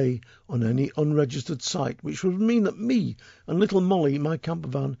to stay on any unregistered site, which would mean that me and little Molly, my camper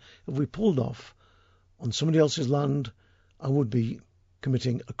van, if we pulled off on somebody else's land, I would be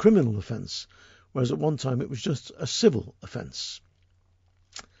committing a criminal offence, whereas at one time it was just a civil offence.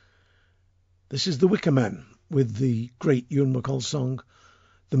 This is the Wicker Men with the great Ewan MacColl song,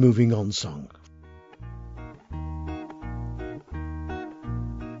 The Moving On song.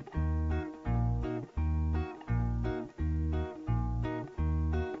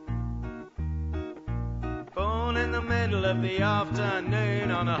 Born in the middle of the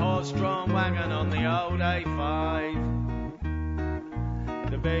afternoon on a horse-drawn wagon on the old A5.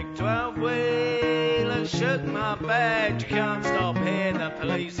 The big 12-wheeler shook my bed. You can't stop here, the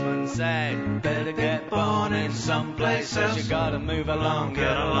policeman said. Better get born in someplace else. You gotta move along,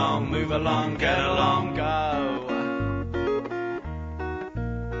 get along, move along, get along, go.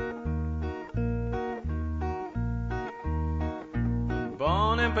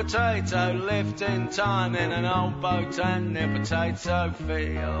 Born in potato, lifting time in an old boat and near potato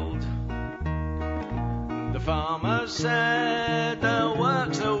field. The farmer said the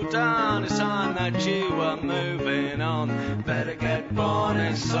work's all done, it's time that you were moving on. Better get born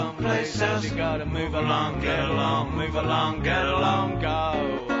in someplace else. You gotta move along, get along, move along, get along,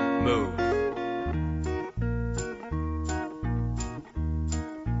 go. Move.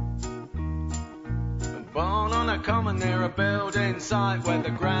 Born on a common near a building site where the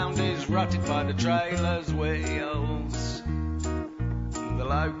ground is rutted by the trailer's wheels. The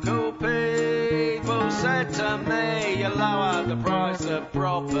local people said to me, you lower the price of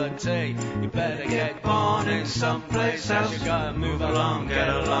property. You better get born in someplace else. You gotta move along, get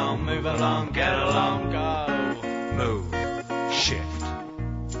along, move along, get along, go. Move. Shift.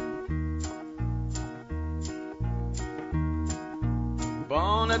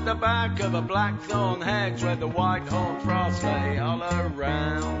 Born at the back of a blackthorn hedge where the white hoarfrost lay all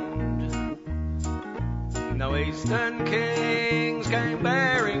around. No eastern kings came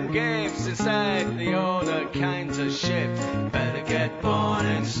bearing gifts, instead the order came to shift. Better get born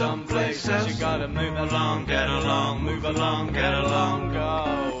in someplace else. You gotta move along, get along, move along, get along,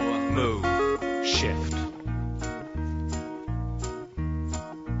 go. Move. Shift.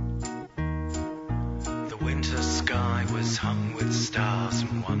 The winter sky was hung with stars,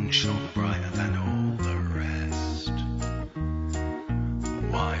 and one shone brighter than all the rest.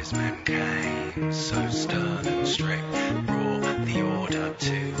 so stern and strict, brought the order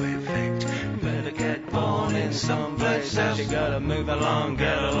to effect. Better get born in someplace else. You gotta move along,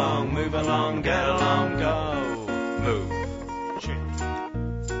 get along, move along, get along, go. Move.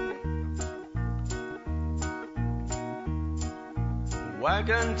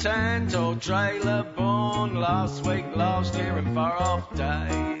 Wagon, tent or trailer, born last week, last year in far off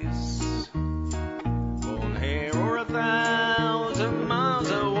days. Born here or 1,000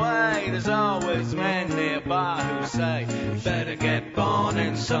 miles away, there's always men nearby who say, better get born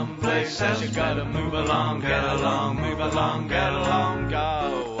in someplace else. You gotta move along, get along, move along, get along,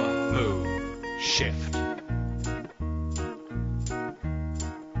 go. Move. Shift.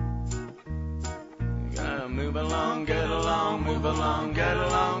 Gotta move along, get along, move along, get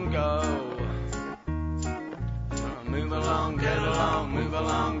along, go. Move along, get along, move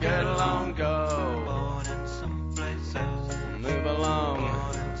along, get along, go. Born in someplace else. Move along,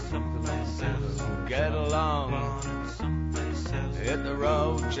 Born in someplace else. get along. Born in someplace else. Hit the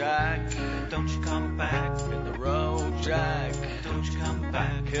road, Jack. Don't you come back. Hit the road, Jack. Don't you come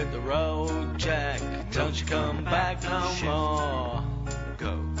back. Hit the road, Jack. Don't you come back no more.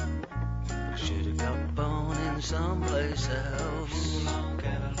 Go. Should've got born in someplace else. Move along,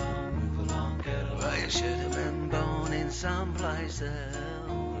 get along, move along, get along. Well, you should have been born in someplace else.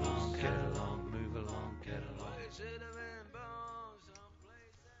 Move along, get along, move along, get along. You should have been born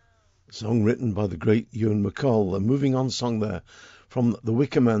someplace else. Song written by the great Ewan MacColl, a moving on song there from the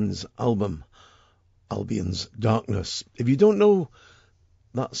Wickermans album, Albion's Darkness. If you don't know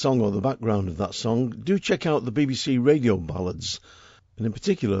that song or the background of that song, do check out the BBC radio ballads, and in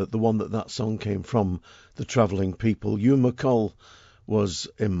particular the one that song came from, The Travelling People. Ewan MacColl was,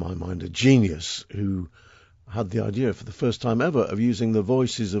 in my mind, a genius who had the idea for the first time ever of using the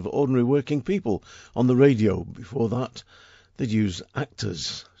voices of ordinary working people on the radio. Before that, they'd use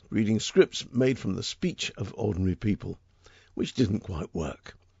actors reading scripts made from the speech of ordinary people, which didn't quite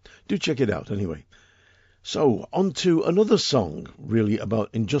work. Do check it out anyway. So, on to another song, really about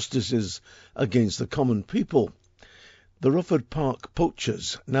injustices against the common people. The Rufford Park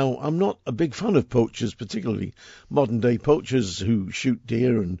Poachers. Now, I'm not a big fan of poachers, particularly modern-day poachers who shoot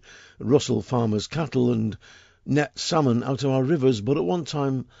deer and rustle farmers' cattle and net salmon out of our rivers, but at one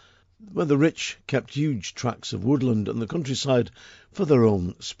time, when the rich kept huge tracts of woodland and the countryside for their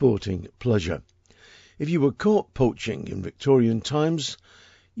own sporting pleasure. If you were caught poaching in Victorian times,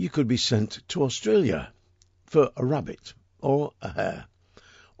 you could be sent to Australia for a rabbit or a hare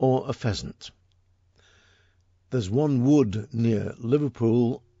or a pheasant. There's one wood near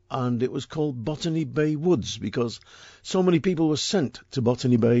Liverpool, and it was called Botany Bay Woods because so many people were sent to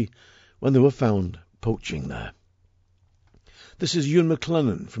Botany Bay when they were found poaching there. This is Ewan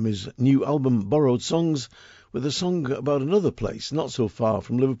McLennan from his new album Borrowed Songs, with a song about another place not so far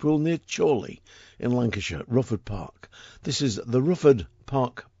from Liverpool, near Chorley in Lancashire, Rufford Park. This is the Rufford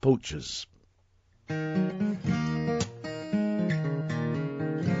Park Poachers.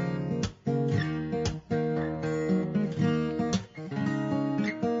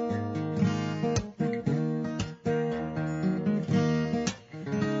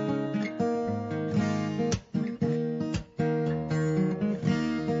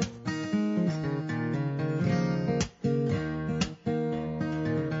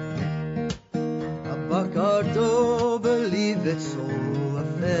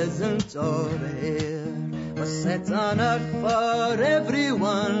 On earth for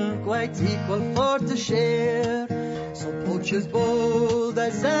everyone, quite equal for to share. So poachers bold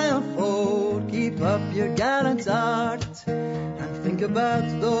as unfold, keep up your gallant art, and think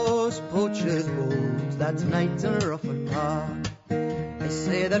about those poachers bold that night in Rufford Park. They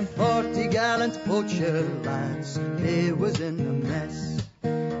say that 40 gallant poacher lads, they was in a mess,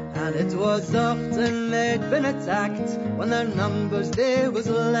 and it was often they'd been attacked when their numbers they was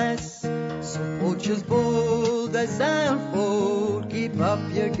less. So poachers bold as unfold, keep up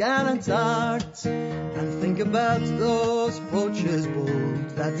your gallant art, and think about those poachers bold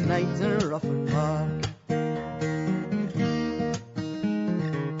that night in Rufford Park.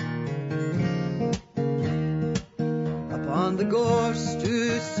 Upon the gorse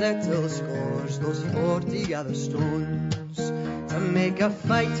to settle scores, those 40 gather stones to make a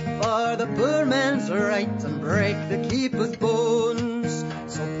fight for the poor man's right and break the keeper's bones.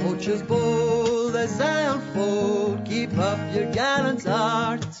 So poachers bold as unfold, keep up your gallant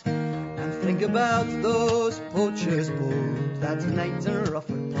art, and think about those poachers bold that night in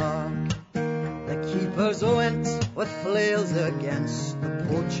Rufford Park. The keepers went with flails against the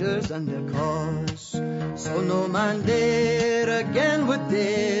poachers and their cause. So no man there again would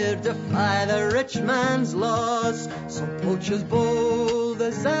dare defy the rich man's laws. So poachers bold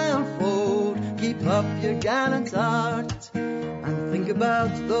as unfold, keep up your gallant heart, and think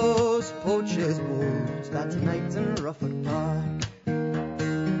about those poachers bold that night in Rufford Park.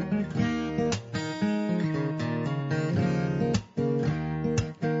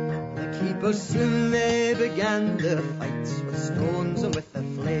 But soon they began their fights with stones and with their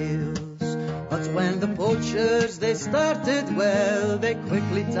flails. But when the poachers they started well, they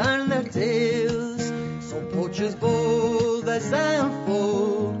quickly turned their tails. So poachers bold as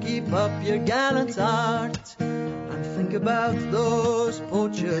unfold, keep up your gallant heart, and think about those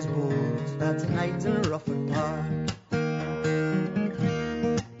poachers bold that night in Rufford Park.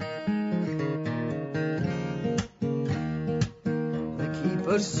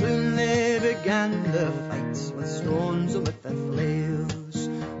 But soon they began their fights with stones and with their flails.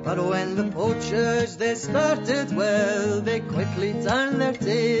 But when the poachers they started well, they quickly turned their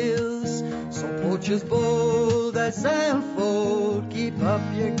tails. So poachers bold as unfold, keep up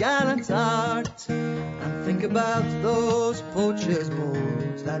your gallant heart, and think about those poachers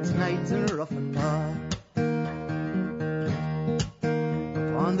bold that night in Rufford Park.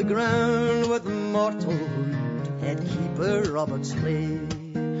 Upon the ground with mortal wound, headkeeper Roberts lay.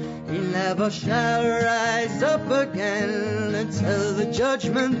 He never shall rise up again until the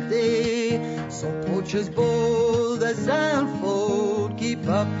judgment day. So poachers bold as unfold, keep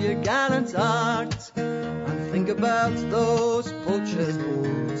up your gallant heart, and think about those poachers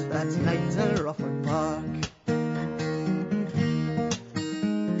bold that night in Rufford Park.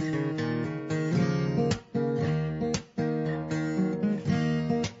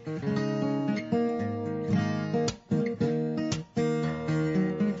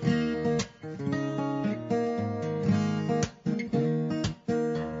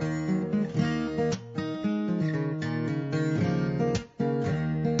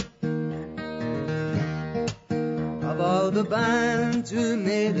 The band who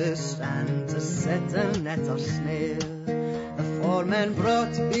made a stand to set a net or snare, the four men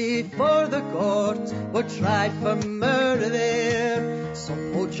brought before the court were tried for murder there. So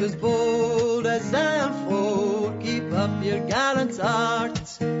poachers bold as unfold, keep up your gallant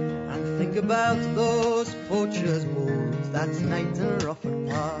heart, and think about those poachers bold that night in Rufford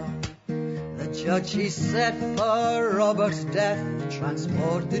Park. The judge he set for Robert's death,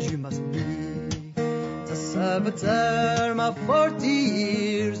 transported you must be, serve a term of 40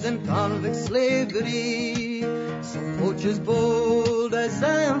 years in convict slavery. So poachers bold as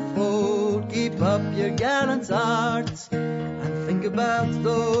unfold, keep up your gallant heart, and think about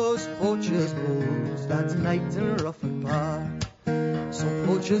those poachers bold that night in Rufford Park. So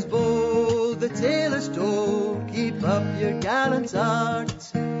poachers bold, the tale is told, keep up your gallant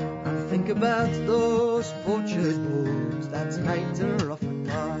heart, and think about those poachers bold that night in Rufford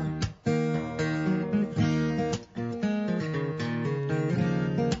Park.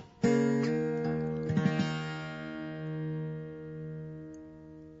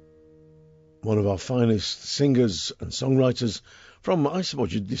 One of our finest singers and songwriters from, I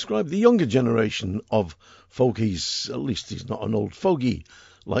suppose you'd describe, the younger generation of folkies. At least he's not an old fogey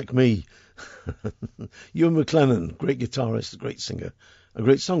like me. Ewan McLennan, great guitarist, great singer, a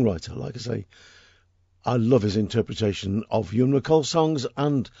great songwriter. Like I say, I love his interpretation of Ewan McCall songs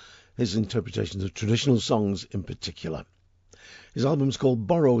and his interpretations of traditional songs in particular. His album's called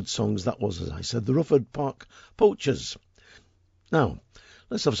Borrowed Songs. That was, as I said, the Rufford Park Poachers. Now,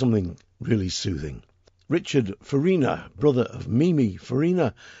 let's have something really soothing. Richard Farina, brother of Mimi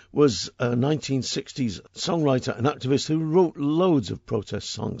Farina, was a 1960s songwriter and activist who wrote loads of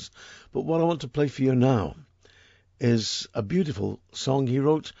protest songs. But what I want to play for you now is a beautiful song he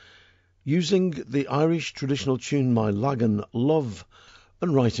wrote using the Irish traditional tune My Lagan Love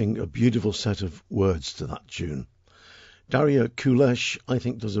and writing a beautiful set of words to that tune. Daria Kulesh, I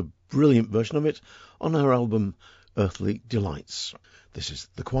think, does a brilliant version of it on her album Earthly Delights. This is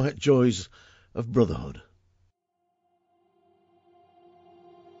The Quiet Joys of Brotherhood.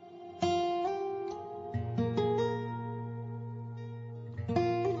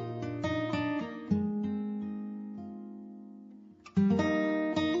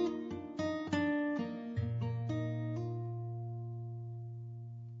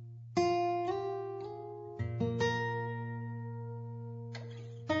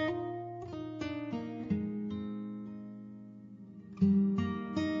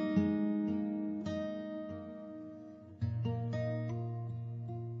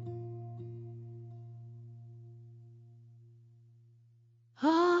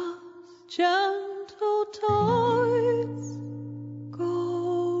 Just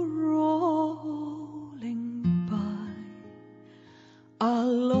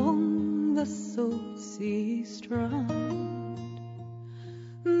along the salt sea strand.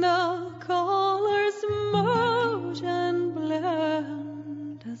 The colours merge and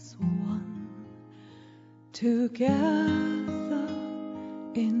blend as one, together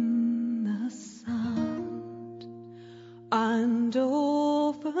in the sand, and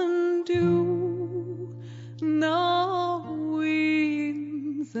often do the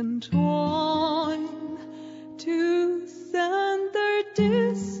winds entwine to send their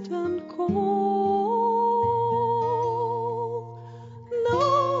distant call.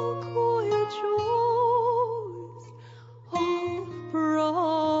 No quiet joys of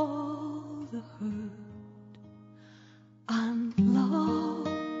brotherhood, and love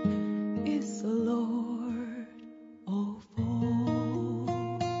is the Lord of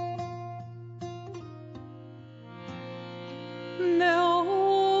all.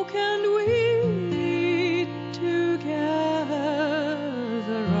 Now can we together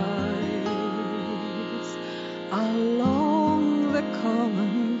rise along the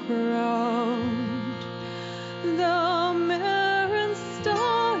common ground, the mare and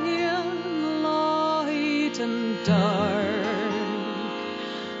stallion, light and dark,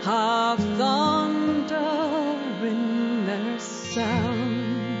 have thunder in their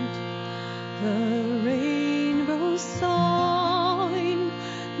sound. The rainbow sign,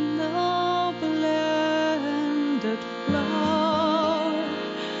 the blended flower,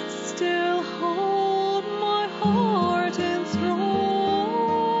 still hold my heart in thrall.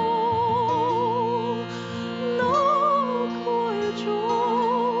 No quiet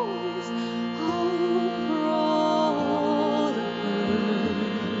joys of brotherhood,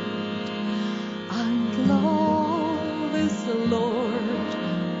 and love is the Lord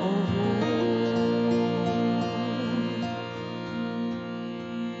of all.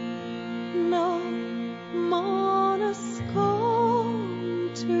 No man has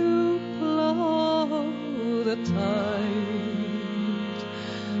come to plough the tide.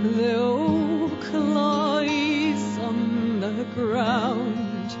 The oak lies on the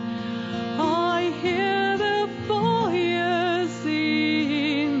ground. I hear the fires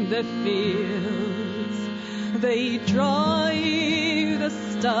in the fields. They drive the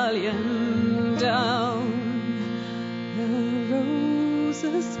stallion down. The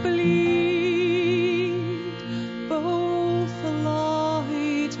roses bleed, both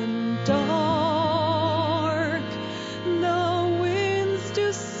light and dark. The winds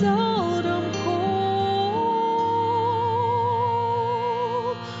do seldom call.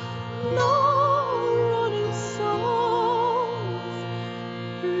 No running songs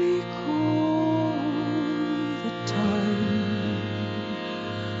recall the time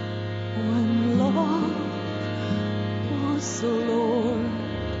when love was the Lord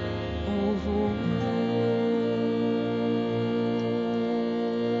of all.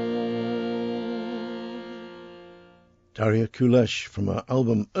 Daria Kulesh from her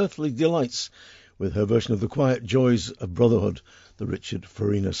album Earthly Delights, with her version of The Quiet Joys of Brotherhood, the Richard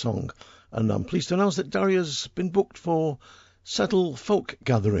Farina song. And I'm pleased to announce that Daria's been booked for Settle Folk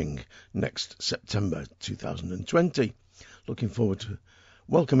Gathering next September 2020. Looking forward to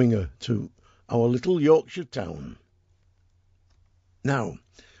welcoming her to our little Yorkshire town. Now,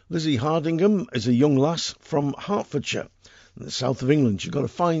 Lizzie Hardingham is a young lass from Hertfordshire, in the south of England. She's got a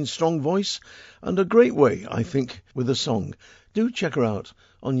fine, strong voice and a great way, I think, with a song. Do check her out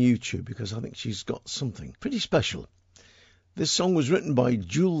on YouTube, because I think she's got something pretty special. This song was written by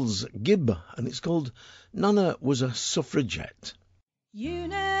Jules Gibb, and it's called Nana Was a Suffragette. You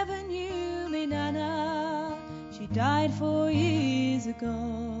never knew me, Nana. She died 4 years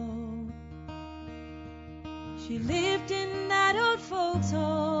ago. She lived in that old folks'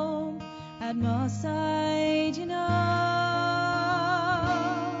 home at Moorside, you know.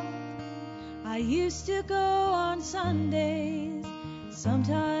 I used to go on Sundays,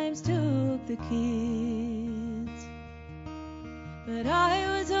 sometimes took the kids, but I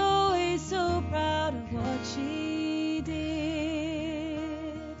was always so proud of what she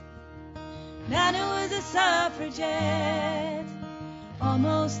did. Nana was a suffragette,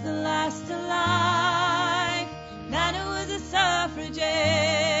 almost the last alive. Nana was a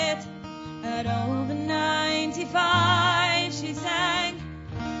suffragette. At over 95 she sang,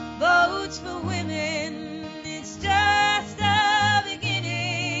 votes for women, it's just the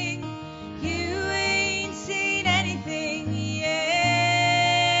beginning. You ain't seen anything yet.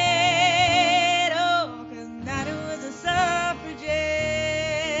 Oh, 'cause Nana was a suffragette.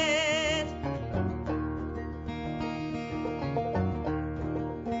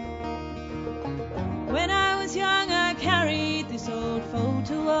 When I was young I carried this old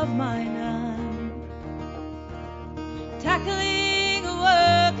photo of my nan, tackling a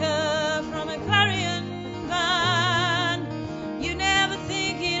word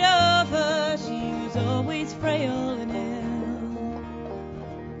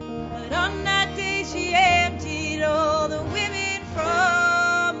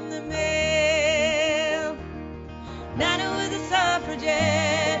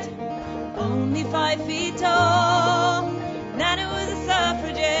suffragette, only 5 feet tall. Nana was a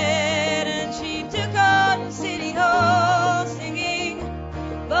suffragette, and she took on City Hall singing,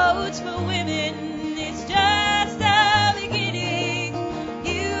 votes for women, it's just the beginning.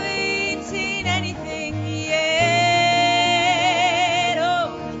 You ain't seen anything yet.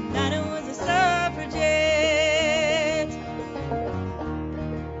 Oh, Nana was a suffragette.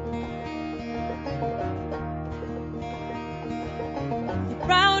 The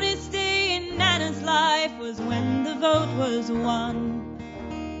proudest day in Nana's life was when the vote was won.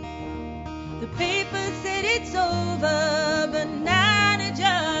 The paper said it's over, but Nana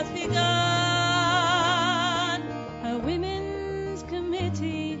just begun. Her women's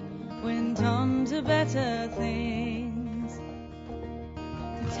committee went on to better things,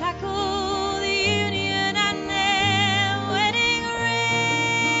 to tackle the union and their wedding rings.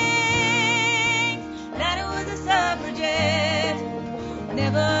 Nana was a suffragette,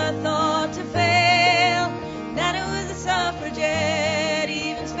 never thought to fail. Nana was a suffragette,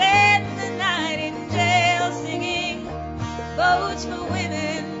 even spent the night in jail singing, votes for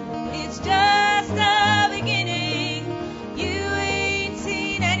women, it's just the beginning. You ain't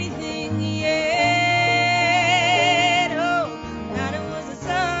seen anything yet. Oh, Nana was a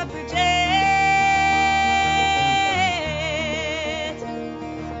suffragette.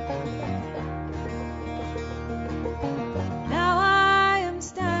 Now I am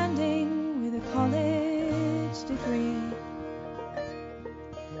standing with a college degree,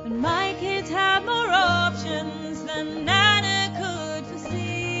 and my kids have more options than Nana could foresee.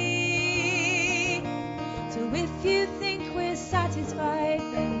 So if you think we're satisfied,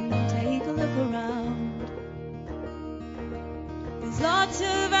 then take a look around. There's lots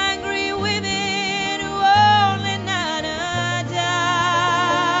of angry women who won't let Nana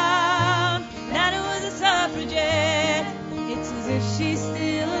down. Nana was a suffragette, it's as if she's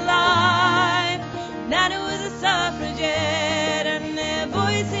still alive. Nana was a suffragette, and their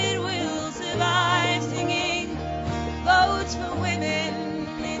voices will survive singing, votes for women,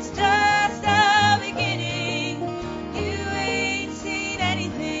 it's just the beginning. You ain't seen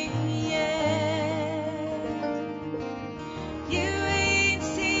anything yet. You ain't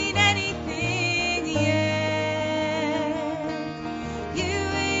seen anything yet. You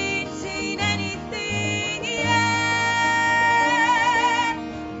ain't seen anything yet.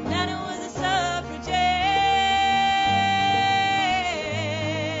 Nana was a suffragette,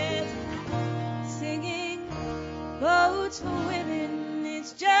 singing, votes for women,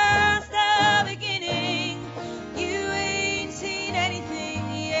 it's just the beginning. You ain't seen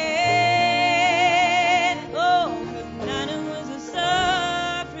anything yet. Oh, Nana was a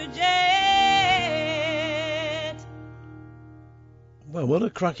suffragette. Well, what a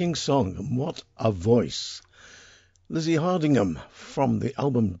cracking song, and what a voice. Lizzie Hardingham from the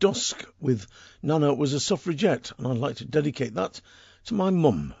album Dusk with Nana Was a Suffragette, and I'd like to dedicate that to my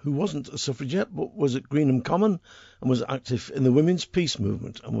mum, who wasn't a suffragette but was at Greenham Common and was active in the women's peace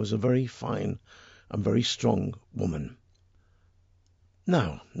movement and was a very fine and very strong woman.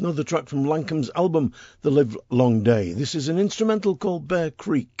 Now, another track from Lankam's album The Live Long Day. This is an instrumental called Bear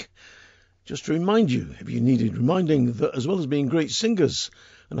Creek. Just to remind you, if you needed reminding, that as well as being great singers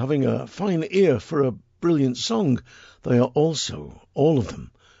and having a fine ear for a brilliant song, they are also, all of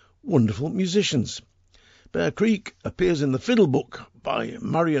them, wonderful musicians. Bear Creek appears in the Fiddle Book by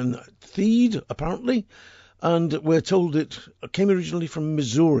Marion Theed, apparently, and we're told it came originally from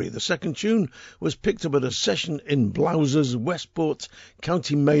Missouri. The second tune was picked up at a session in Blouses, Westport,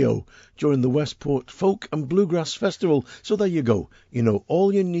 County Mayo, during the Westport Folk and Bluegrass Festival. So there you go. You know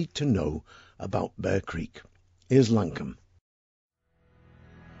all you need to know about Bear Creek. Here's Lankham.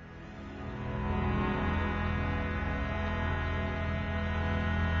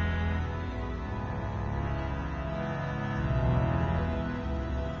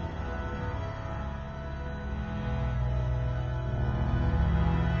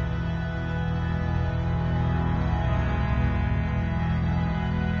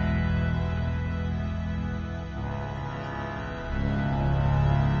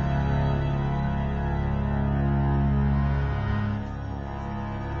 Nana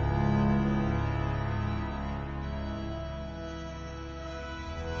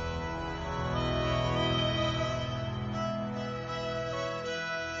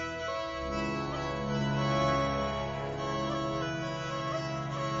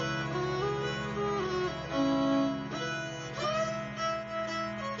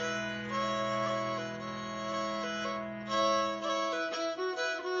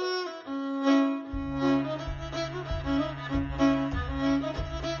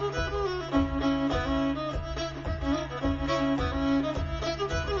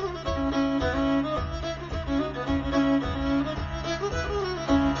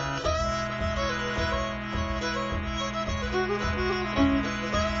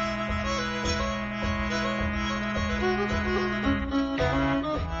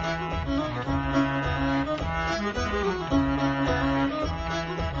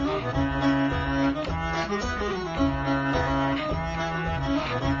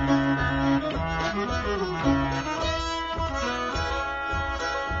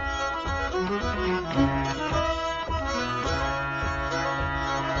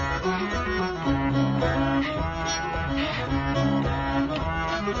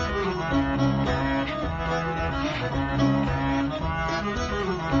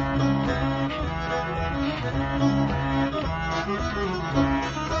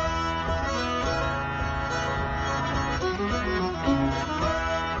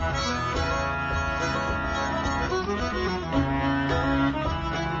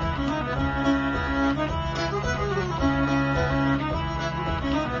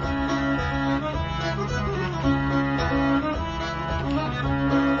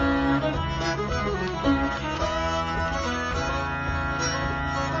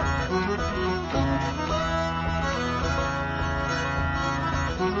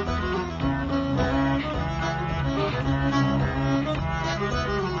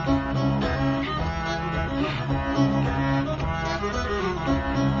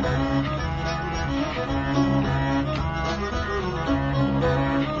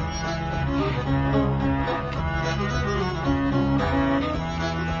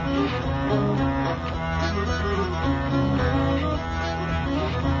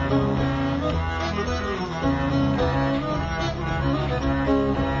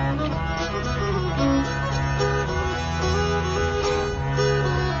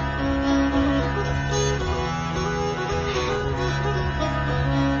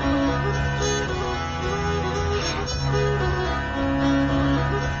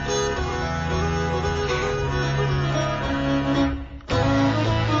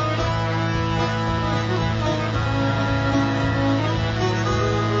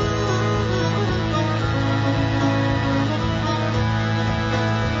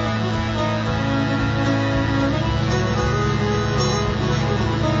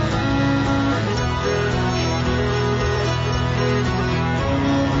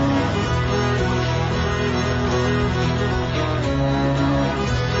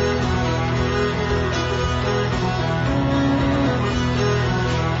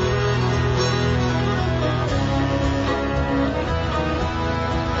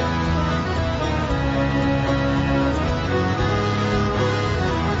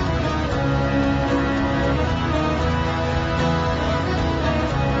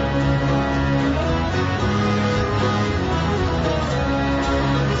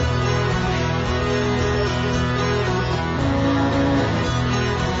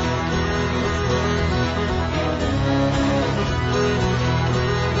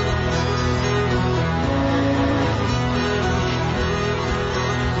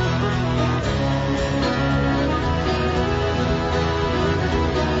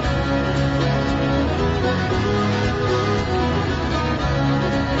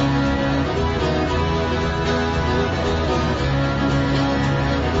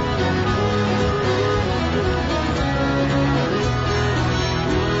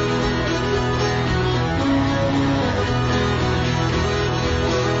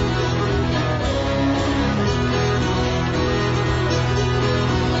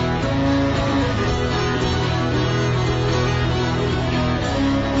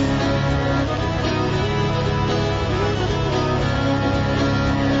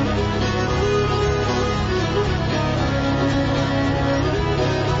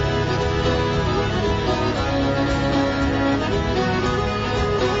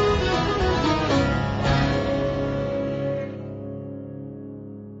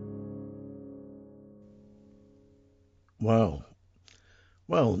Wow.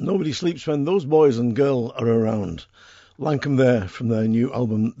 Well, nobody sleeps when those boys and girl are around. Lankum there from their new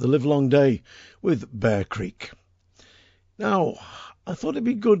album, The Livelong Day, with Bear Creek. Now, I thought it'd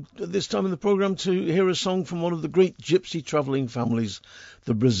be good at this time in the programme to hear a song from one of the great gypsy travelling families,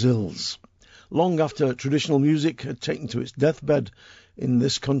 the Brazils. Long after traditional music had taken to its deathbed in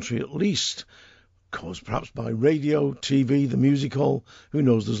this country at least, caused perhaps by radio, TV, the music hall, who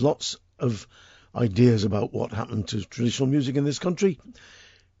knows, there's lots of ideas about what happened to traditional music in this country.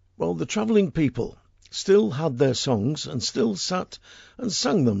 Well, the travelling people still had their songs and still sat and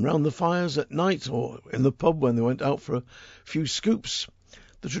sang them round the fires at night or in the pub when they went out for a few scoops.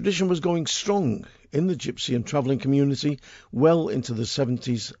 The tradition was going strong in the gypsy and travelling community well into the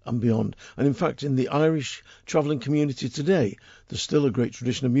 70s and beyond. And in fact, in the Irish travelling community today, there's still a great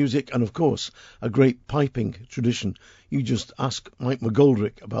tradition of music and, of course, a great piping tradition. You just ask Mike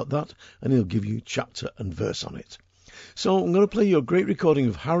McGoldrick about that and he'll give you chapter and verse on it. So I'm going to play you a great recording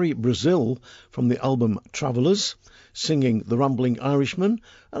of Harry Brazil from the album Travellers, singing The Rambling Irishman,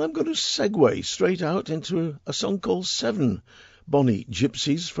 and I'm going to segue straight out into a song called Seven Bonnie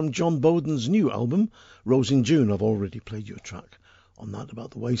Gypsies from John Bowden's new album, Rose in June. I've already played you a track on that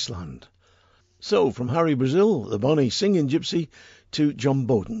about the wasteland. So from Harry Brazil, the Bonnie singing gypsy, to John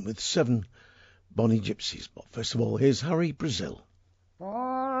Bowden with Seven Bonnie Gypsies. But first of all, here's Harry Brazil.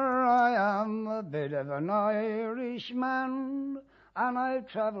 For I am a bit of an Irishman, and I've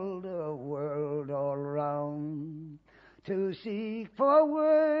travelled the world all round to seek for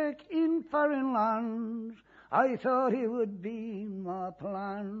work in foreign lands. I thought it would be my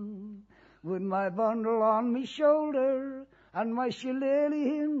plan, with my bundle on me shoulder and my shillelagh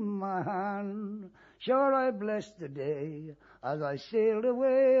in my hand. Sure, I blessed the day as I sailed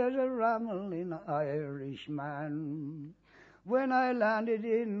away as a rambling Irishman. When I landed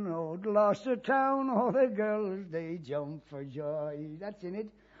in old Gloucester town, all the girls, they jumped for joy. That's in it.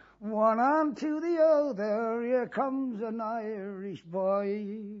 One on to the other, here comes an Irish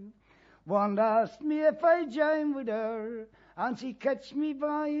boy. One asked me if I joined with her, and she catched me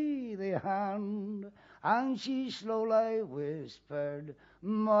by the hand, and she slowly whispered,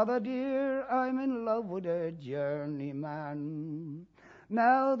 Mother dear, I'm in love with a journeyman.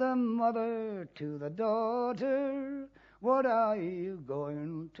 Now the mother to the daughter, what are you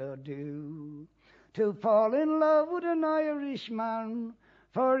going to do? To fall in love with an Irishman,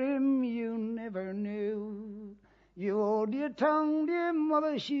 for him you never knew. You hold your tongue, dear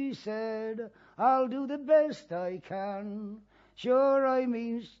mother, she said, I'll do the best I can. Sure, I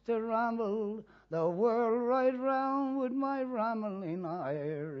means to ramble the world right round with my rambling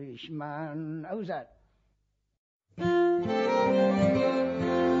Irishman. How's that?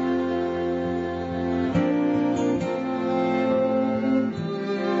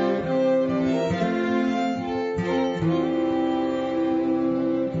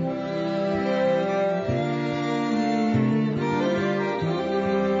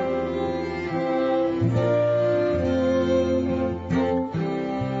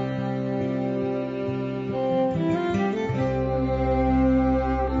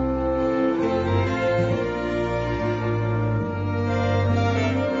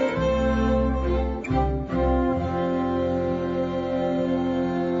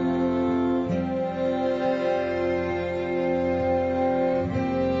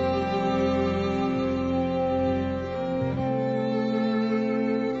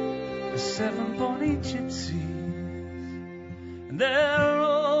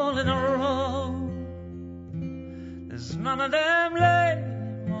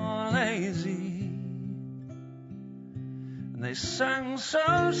 They sang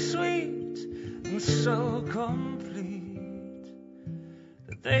so sweet and so complete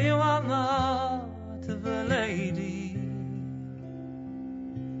that they won the heart of a lady.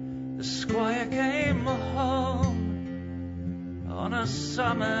 The squire came home on a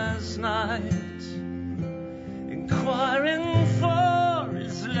summer's night, inquiring for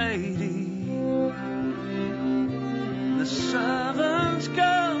his lady. The servant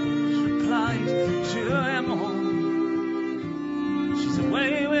girls replied to him all,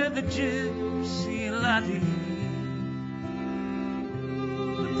 away with the gypsy laddie.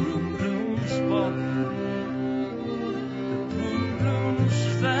 The broom blooms spot, the broom blooms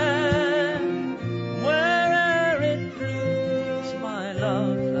fair. Where'er it blooms, my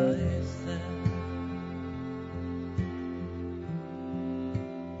love lies there.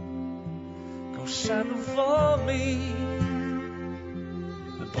 Go saddle for me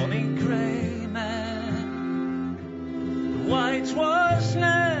the bonny grey mare. White was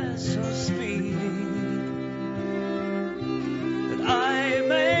ne'er so speedy, that I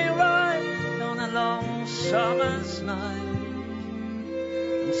may ride on alongside summer's night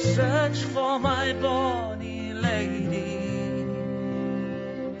and search for my bonny lady.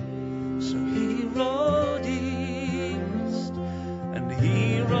 So he rode east and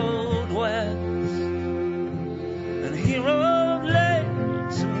he rode west and he rode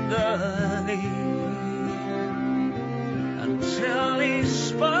late and early until he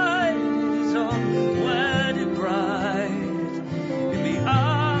spied his own wedded bride in the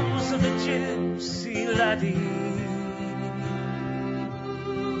arms of a gypsy laddie.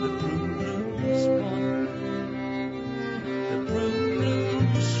 The broom spun, the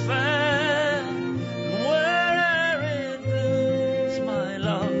broom's fair, and where it blooms, my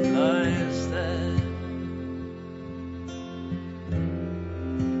love lies there.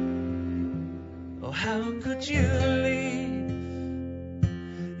 Oh, how could you leave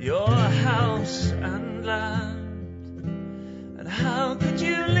your house and land, and how could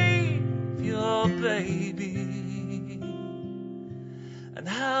you leave your baby, and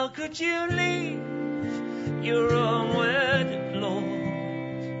how could you leave your own wedded lord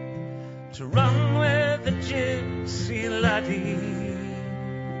to run with the gypsy laddie?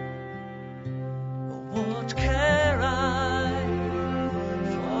 What care I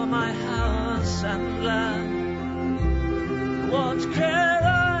for my house and land? What care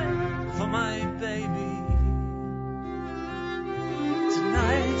I for my baby?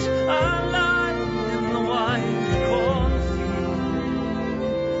 Tonight I'll lie in the wide cornfield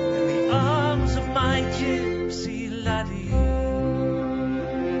in the arms of my gypsy laddie.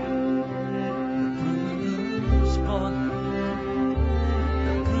 The broom's born,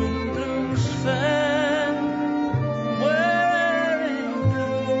 the broom's fair, where it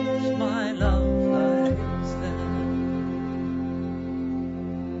blooms, my love lies there.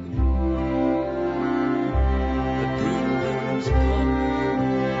 The broom's born,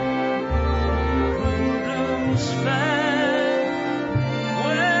 broom's fair,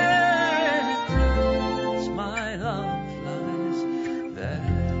 where it blooms, my love lies there.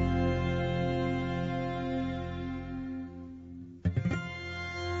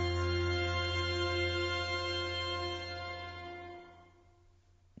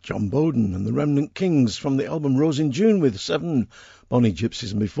 John Bowden and the Remnant Kings from the album Rose in June with 7 Bonnie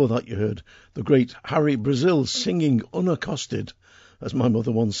Gypsies, and before that you heard the great Harry Brazil singing Unaccosted, as my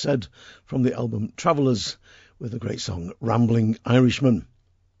mother once said, from the album Travellers with the great song Rambling Irishman.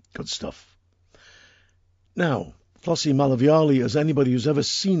 Good stuff. Now, Flossie Malaviali, as anybody who's ever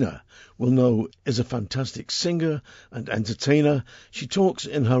seen her will know, is a fantastic singer and entertainer. She talks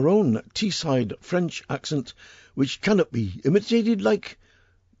in her own Teesside French accent, which cannot be imitated like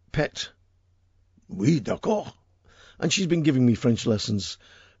Pet. Oui, d'accord. And she's been giving me French lessons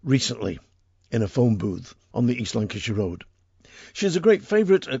recently in a phone booth on the East Lancashire Road. She has a great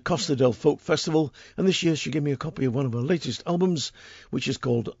favourite at Costa del Folk Festival, and this year she gave me a copy of one of her latest albums, which is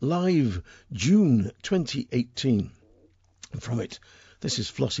called Live June 2018. And from it, this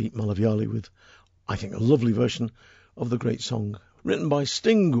is Flossie Malaviali with, I think, a lovely version of the great song written by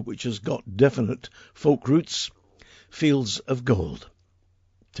Sting, which has got definite folk roots, Fields of Gold.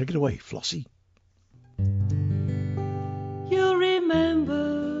 Take it away, Flossie. You'll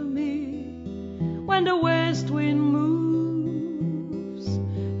remember me when the west wind moves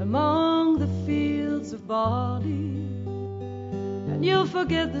among the fields of barley, and you'll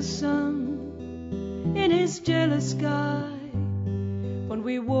forget the sun in his jealous sky when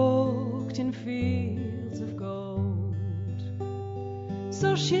we walked in fields of gold.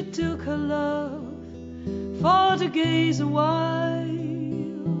 So she took her love for to gaze a while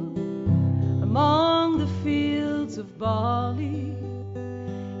among the fields of barley.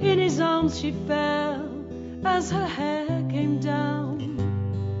 In his arms she fell as her hair came down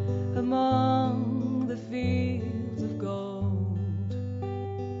among the fields of gold.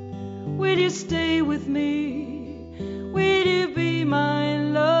 Will you stay with me? Will you be my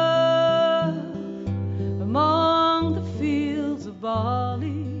love among the fields of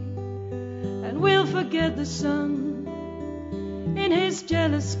barley? And we'll forget the sun in his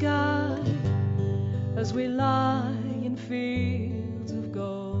jealous sky as we lie in fields of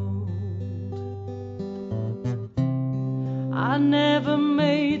gold. I never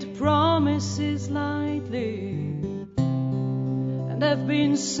made promises lightly, and there've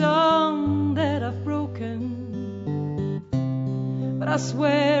been some that I've broken, but I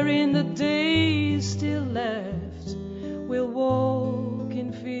swear in the days still left we'll walk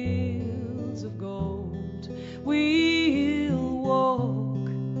in fields of gold. We'll walk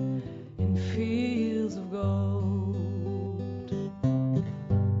in fields of gold.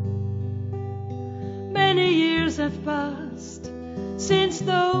 Many years have passed since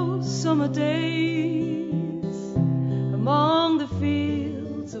those summer days among the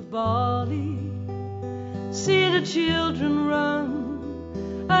fields of barley. See the children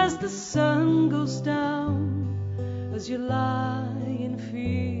run as the sun goes down, as you lie in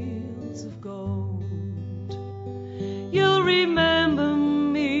fields of gold. You'll remember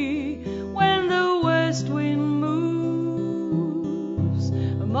me when the west wind moves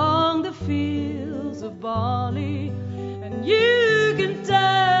among the fields of barley, and you can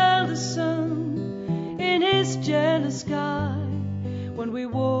tell the sun in his jealous sky when we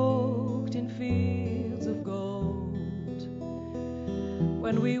walked in fields of gold,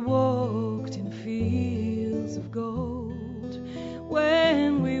 when we walked in fields of gold,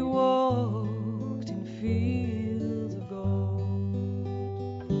 when we walked in fields of gold.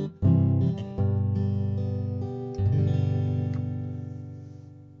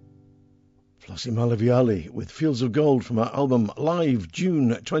 Flossie Malaviali with Fields of Gold from her album Live, June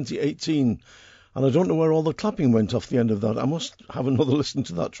 2018. And I don't know where all the clapping went off the end of that. I must have another listen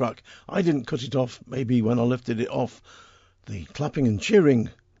to that track. I didn't cut it off. Maybe when I lifted it off, the clapping and cheering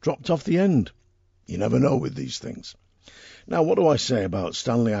dropped off the end. You never know with these things. Now, what do I say about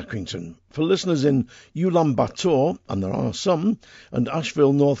Stanley Accrington? For listeners in Ulaanbaatar, and there are some, and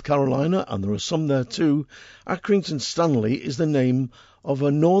Asheville, North Carolina, and there are some there too, Accrington Stanley is the name of a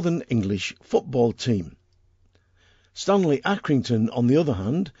Northern English football team. Stanley Accrington, on the other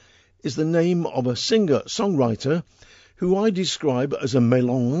hand, is the name of a singer-songwriter who I describe as a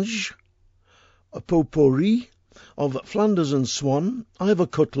mélange, a potpourri of Flanders and Swan, Ivor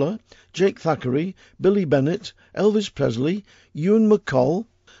Cutler, Jake Thackeray, Billy Bennett, Elvis Presley, Ewan McCall,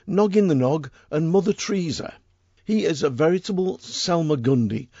 Noggin the Nog, and Mother Teresa. He is a veritable Selma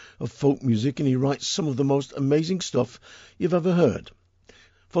Gundy of folk music, and he writes some of the most amazing stuff you've ever heard.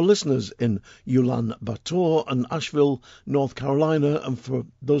 For listeners in Ulaanbaatar and Asheville, North Carolina, and for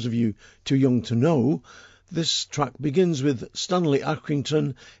those of you too young to know, this track begins with Stanley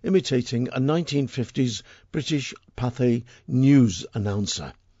Accrington imitating a 1950s British Pathé news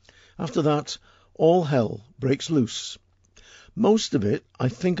announcer. After that, all hell breaks loose. Most of it, I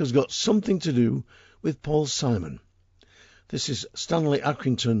think, has got something to do with Paul Simon. This is Stanley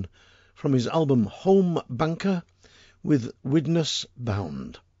Accrington from his album Home Banker with Widnes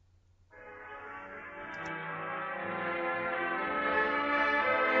Bound.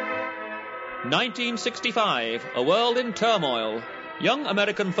 1965, a world in turmoil. Young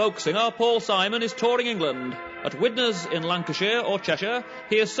American folk singer Paul Simon is touring England. At Widnes in Lancashire or Cheshire,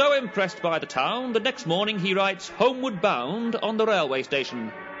 he is so impressed by the town that next morning he writes Homeward Bound on the railway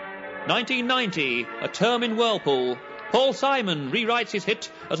station. 1990, a term in Whirlpool. Paul Simon rewrites his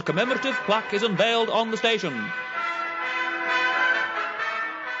hit as a commemorative plaque is unveiled on the station.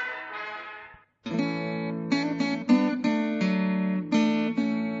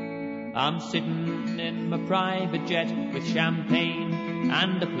 I'm sitting in my private jet with champagne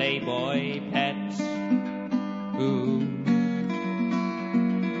and a Playboy pet. Ooh.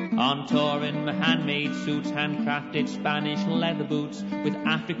 On tour in my handmade suits, handcrafted Spanish leather boots, with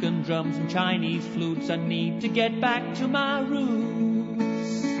African drums and Chinese flutes. I need to get back to my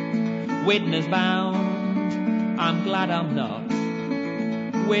roots. Widnes bound, I'm glad I'm not.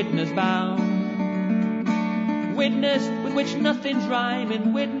 Widnes bound. Widnes with which nothing's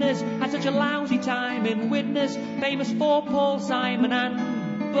rhyming. Widnes had such a lousy time in Widnes, famous for Paul Simon and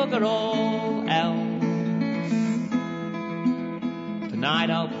bugger all else. Tonight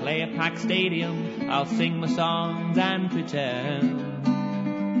I'll play a packed stadium, I'll sing my songs and pretend.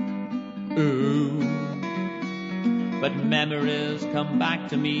 Ooh. But memories come back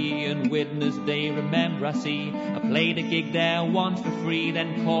to me, and Widnes they remember I see. I played a gig there once for free,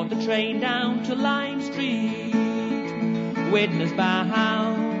 then caught the train down to Lime Street. Widnes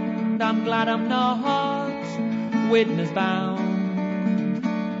bound, I'm glad I'm not. Widnes bound.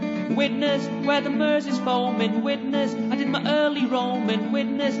 Widnes where the Meuse is foaming. Widnes I did my early roaming.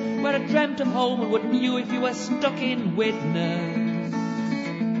 Widnes where I dreamt of home, and wouldn't you if you were stuck in Widnes?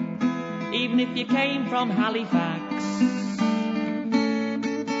 Even if you came from Halifax.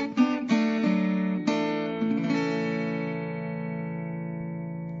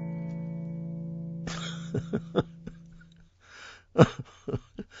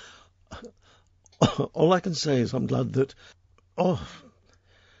 All I can say is I'm glad that...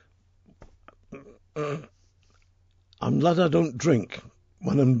 I'm glad I don't drink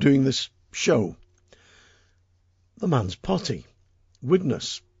when I'm doing this show. The man's potty.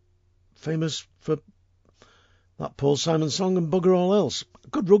 Widnes. Famous for that Paul Simon song and bugger all else.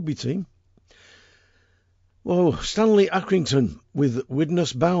 Good rugby team. Whoa, Stanley Accrington with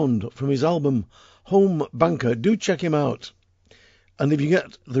Widnes Bound from his album Home Banker. Do check him out. And if you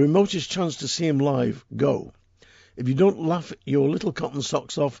get the remotest chance to see him live, go. If you don't laugh your little cotton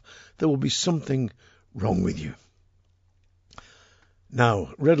socks off, there will be something wrong with you. Now,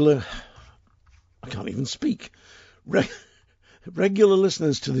 I can't even speak. Regular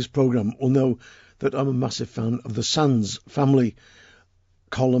listeners to this programme will know that I'm a massive fan of the Sands family.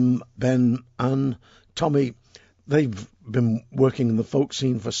 Colm, Ben, Anne, Tommy. They've been working in the folk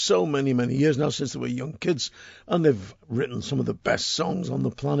scene for so many, many years now, since they were young kids, and they've written some of the best songs on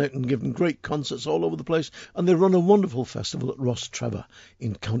the planet and given great concerts all over the place, and they run a wonderful festival at Ross Trevor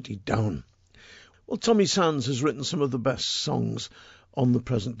in County Down. Well, Tommy Sands has written some of the best songs on the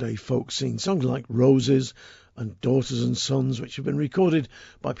present-day folk scene, songs like Roses and Daughters and Sons, which have been recorded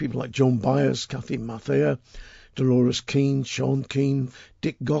by people like Joan Baez, Kathy Mathieu, Dolores Keane, Sean Keane,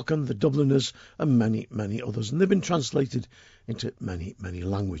 Dick Gaughan, the Dubliners, and many, many others. And they've been translated into many, many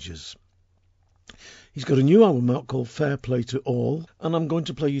languages. He's got a new album out called Fair Play to All, and I'm going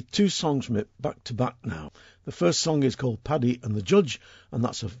to play you 2 songs from it back to back now. The first song is called Paddy and the Judge, and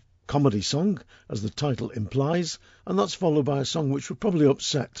that's a comedy song, as the title implies, and that's followed by a song which would probably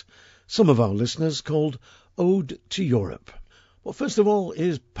upset some of our listeners, called Ode to Europe. But first of all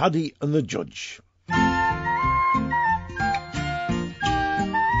is Paddy and the Judge.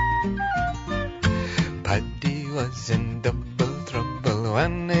 Paddy was in double trouble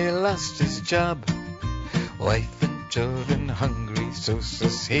when he lost his job. Wife and children hungry, so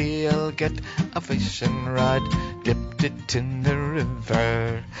says he'll get a fishing rod, dipped it in the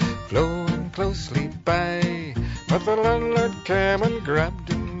river, flowing closely by. But the landlord came and grabbed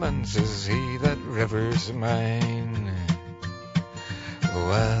him and says he, that river's mine.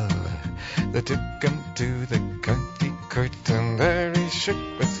 Well, they took him to the county court, and there he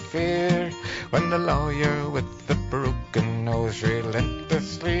shook with fear, when the lawyer with the broken nose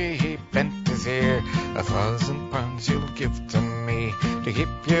relentlessly he bent his ear. £1,000 you'll give to me to keep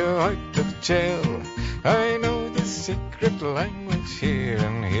you out of jail. I know the secret language here,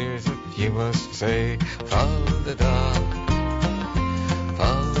 and here's what you must say. Fall the dog,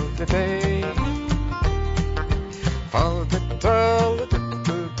 fall the day, fall the doll, the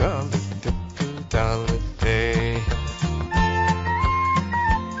diddle doll, the diddle doll, the day.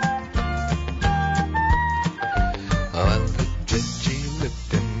 Well, the judge, he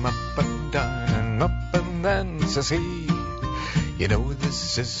lifted him up and down and up, and then says he, you know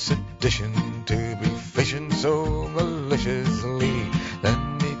this is sedition to be fishing so maliciously.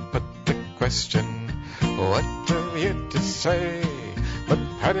 Then he put the question, what have you to say? But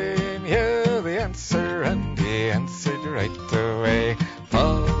Paddy knew the answer, and he answered right away.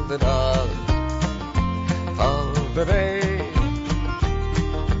 Fall the dog, fall the day,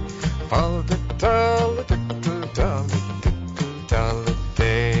 fall the doll, the diddle doll, the diddle doll, the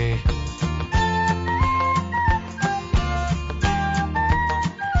day.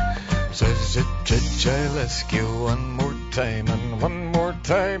 Says the judge, I'll ask you one more time, and one more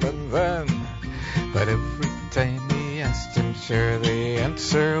time, and then. But every time he asked him, sure, the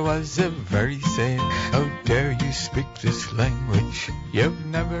answer was the very same. How dare you speak this language? You've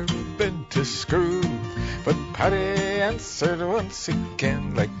never been to school. But Paddy answered once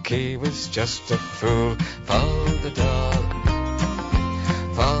again, like he was just a fool. Fall the dog,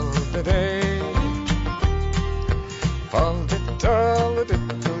 fall the day, fall the doll, the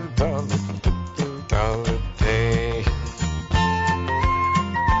diddle doll, the diddle doll, the day.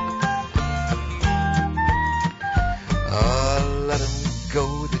 Oh, let him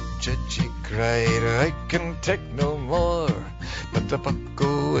go, the judge, he cried, I can take no more. But the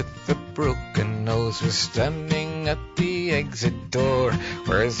bucko with the broken nose was standing at the exit door.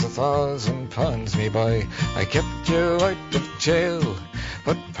 Where's the £1,000, me boy? I kept you out of jail.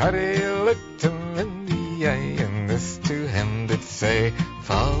 But Paddy looked him in the eye, and this to him did say,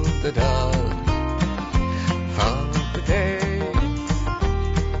 fall the dog, fall the day,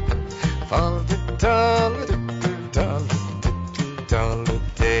 fall the doll, the diddle doll, the diddle doll, the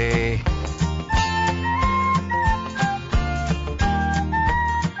day.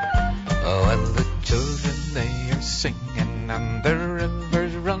 Oh, well, the children, they are singing, and the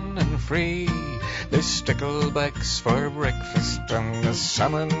river's running free. There's sticklebacks for breakfast, and the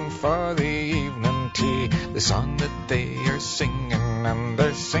salmon for the evening tea. The song that they are singing, and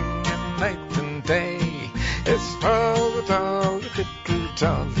they're singing night and day, is fall the doll, the diddle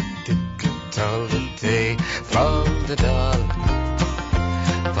doll, the diddle doll, the day. Fall the dog,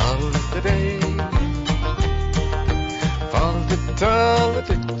 fall the day, fall the doll, the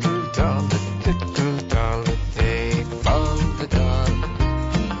diddle doll, the diddle doll, the day. Fall the dog,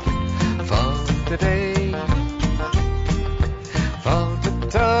 fall the day, fall the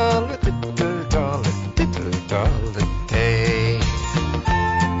doll, the diddle doll, the diddle doll, the day.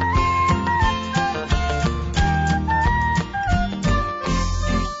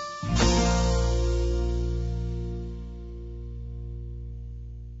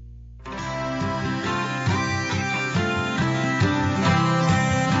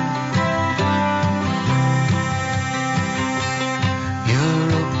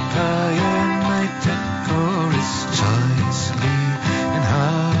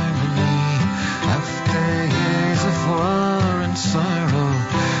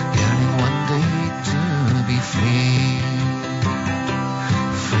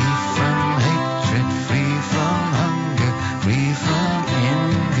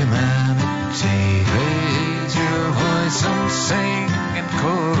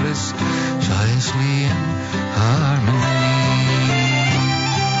 chorus, joyously in harmony.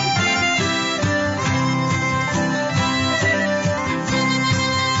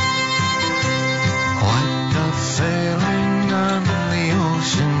 White dove sailing on the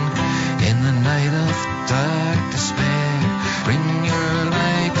ocean in the night of dark despair. Bring your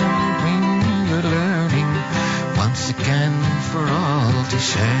light and bring your learning once again for all to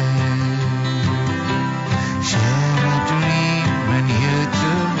share. Share a dream and you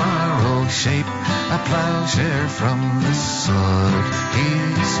tomorrow shape a plowshare from the sword.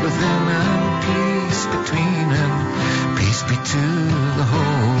 Peace within and peace between and peace be to the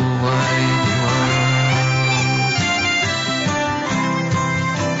whole wide world.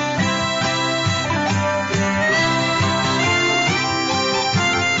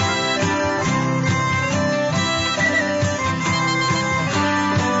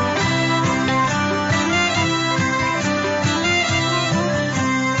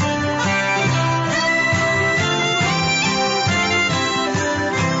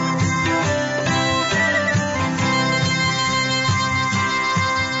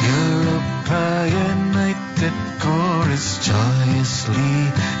 Joyously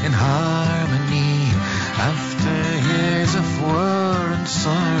in harmony after years of war and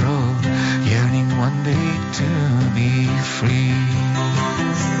sorrow, yearning one day to be free.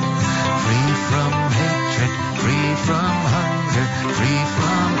 Free from hatred, free from hunger, free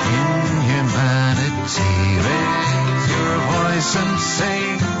from inhumanity. Raise your voice and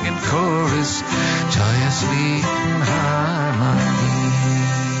sing in chorus, joyously in harmony.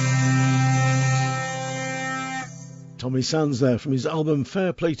 Tommy Sands there from his album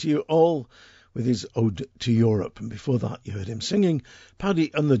Fair Play to You All with his Ode to Europe. And before that you heard him singing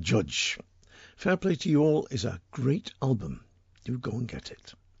Paddy and the Judge. Fair Play to You All is a great album. Do go and get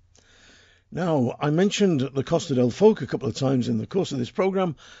it. Now, I mentioned the Costa del Folk a couple of times in the course of this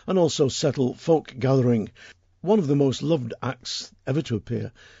programme, and also Settle Folk Gathering. One of the most loved acts ever to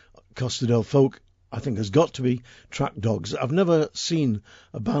appear at Costa del Folk, I think, has got to be Track Dogs. I've never seen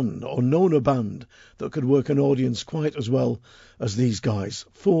a band or known a band that could work an audience quite as well as these guys.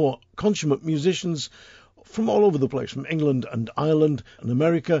 4 consummate musicians from all over the place, from England and Ireland and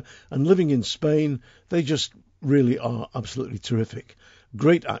America and living in Spain. They just really are absolutely terrific.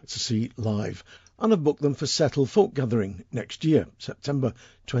 Great act to see live. And I've booked them for Settle Folk Gathering next year, September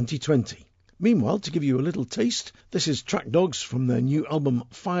 2020. Meanwhile, to give you a little taste, this is Track Dogs from their new album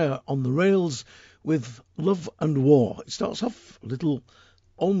Fire on the Rails, with Love and War. It starts off a little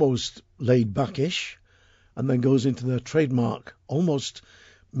almost laid-back-ish and then goes into their trademark, almost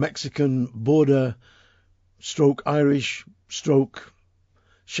Mexican border stroke Irish stroke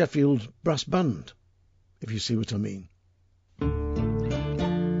Sheffield brass band, if you see what I mean.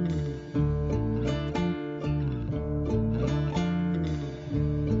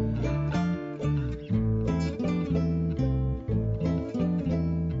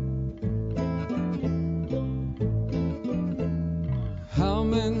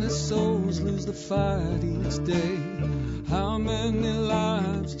 Souls lose the fight each day. How many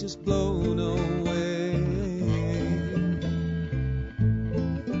lives just blown away?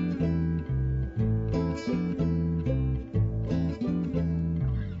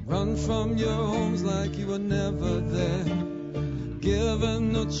 Run from your homes like you were never there,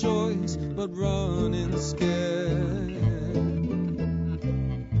 given no choice but running scared.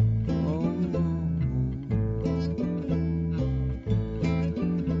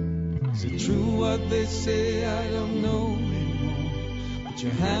 What they say, I don't know anymore. Put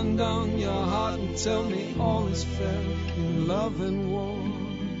your hand on your heart and tell me all is fair in love and war.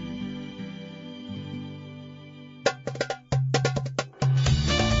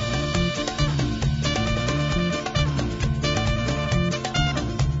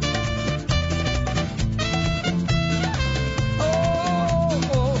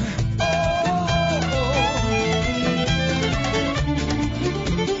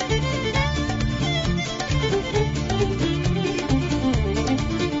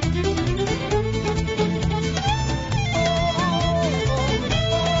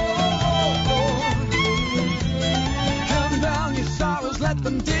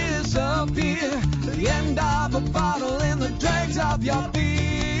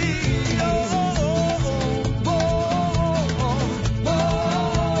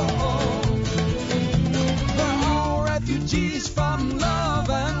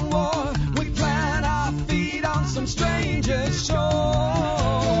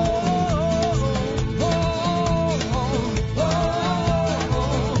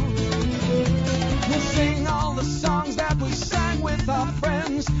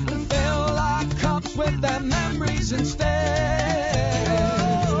 with their memories instead.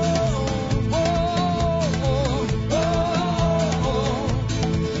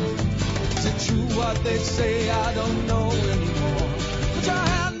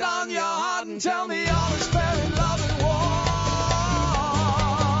 tell me all is fair in love and war.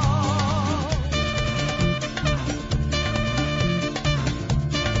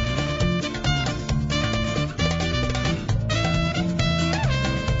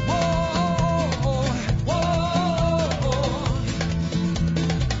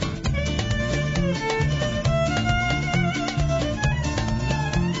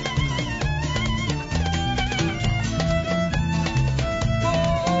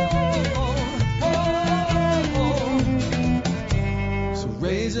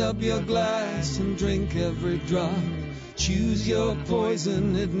 Raise up your glass and drink every drop. Choose your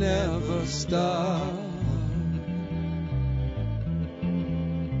poison, it never stops.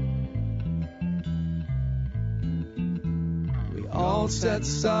 We all sat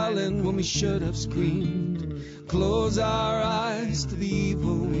silent when we should have screamed. Close our eyes to the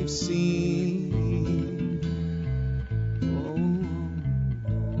evil we've seen.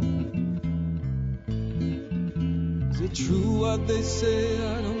 Is it true what they say?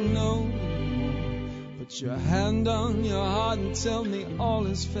 I don't know. Put your hand on your heart and tell me all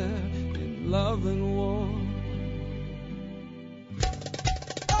is fair in love and war.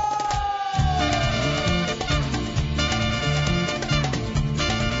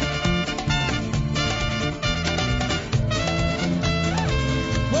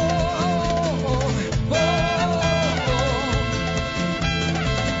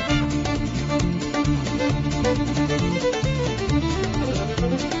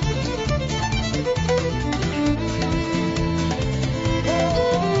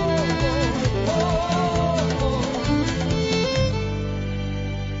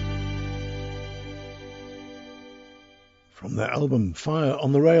 From their album Fire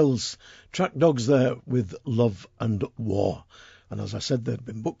on the Rails, Track Dogs there with Love and War. And as I said, they'd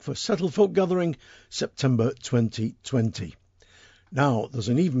been booked for Settle Folk Gathering September 2020. Now, there's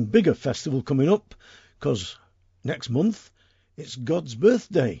an even bigger festival coming up, because next month it's God's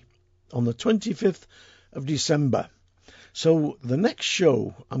birthday on the 25th of December. So the next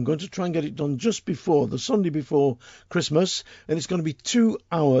show, I'm going to try and get it done just before, the Sunday before Christmas, and it's going to be 2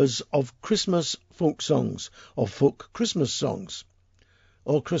 hours of Christmas folk songs, or folk Christmas songs,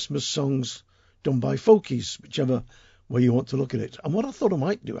 or Christmas songs done by folkies, whichever way you want to look at it. And what I thought I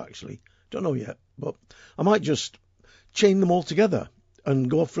might do, actually, don't know yet, but I might just chain them all together and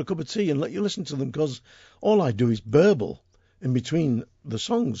go off for a cup of tea and let you listen to them, because all I do is burble in between the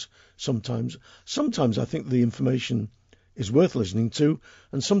songs sometimes. Sometimes I think the information is worth listening to,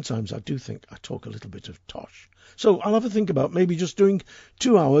 and sometimes I do think I talk a little bit of tosh. So I'll have a think about maybe just doing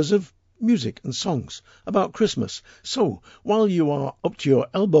 2 hours of music and songs about Christmas. So while you are up to your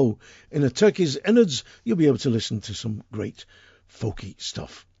elbow in a turkey's innards, you'll be able to listen to some great folky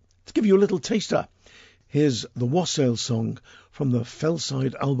stuff. To give you a little taster, here's the Wassail song from the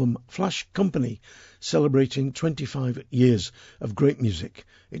Fellside album Flash Company, celebrating 25 years of great music.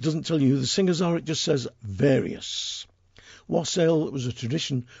 It doesn't tell you who the singers are, it just says various. Wassail was a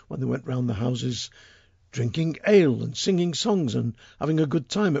tradition when they went round the houses drinking ale and singing songs and having a good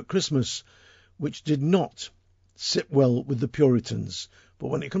time at Christmas, which did not sit well with the Puritans. But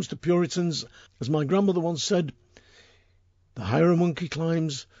when it comes to Puritans, as my grandmother once said, the higher a monkey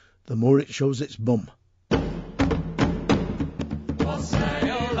climbs, the more it shows its bum.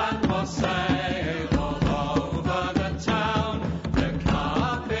 Wassail and wassail all over the town. The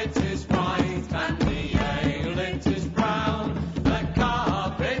carpet is white and the ale it is brown. The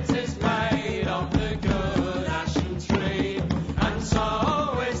carpet is made of the good ashen tree, and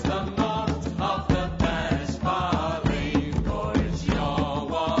so is the moth of the best barley. For it's your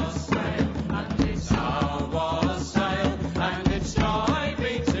wassail and it's our wassail, and it's joy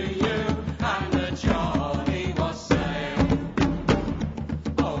be to you and the jolly wassail.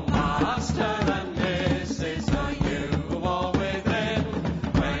 Oh, master,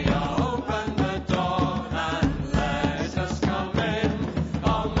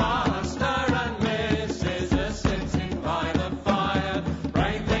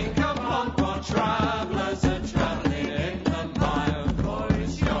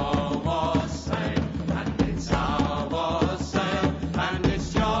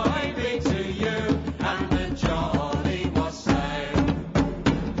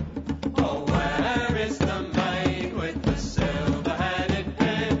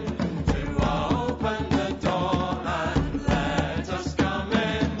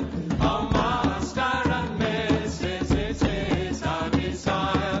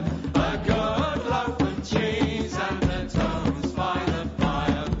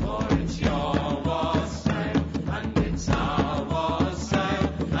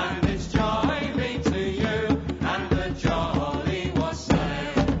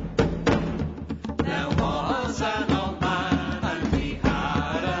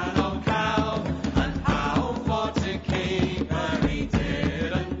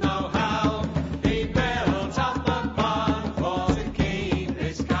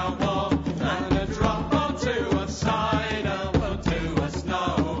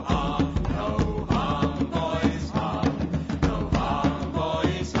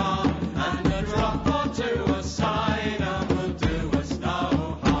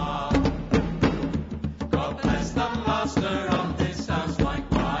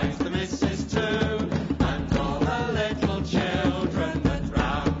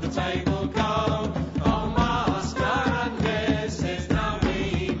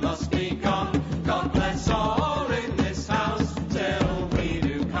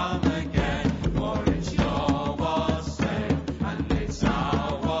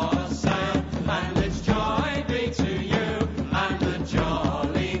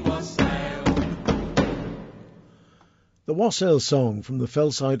 The Wassail Song from the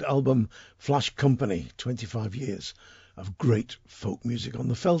Fellside album Flash Company, 25 years of great folk music on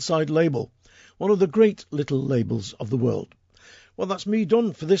the Fellside label, one of the great little labels of the world. Well, that's me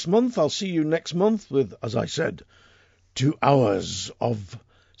done for this month. I'll see you next month with, as I said, 2 hours of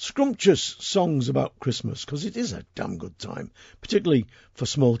scrumptious songs about Christmas, because it is a damn good time, particularly for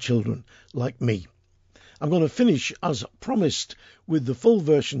small children like me. I'm going to finish, as promised, with the full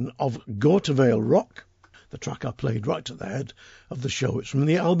version of Go to Vale Rock, the track I played right at the head of the show. It's from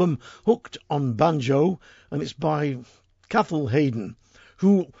the album Hooked on Banjo, and it's by Cathal Hayden,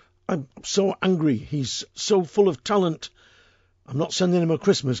 who, I'm so angry, he's so full of talent, I'm not sending him a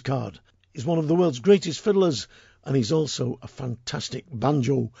Christmas card. He's one of the world's greatest fiddlers, and he's also a fantastic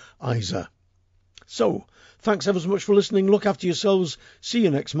banjo-izer. So, thanks ever so much for listening. Look after yourselves. See you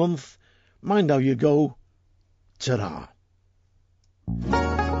next month. Mind how you go. Ta-ra.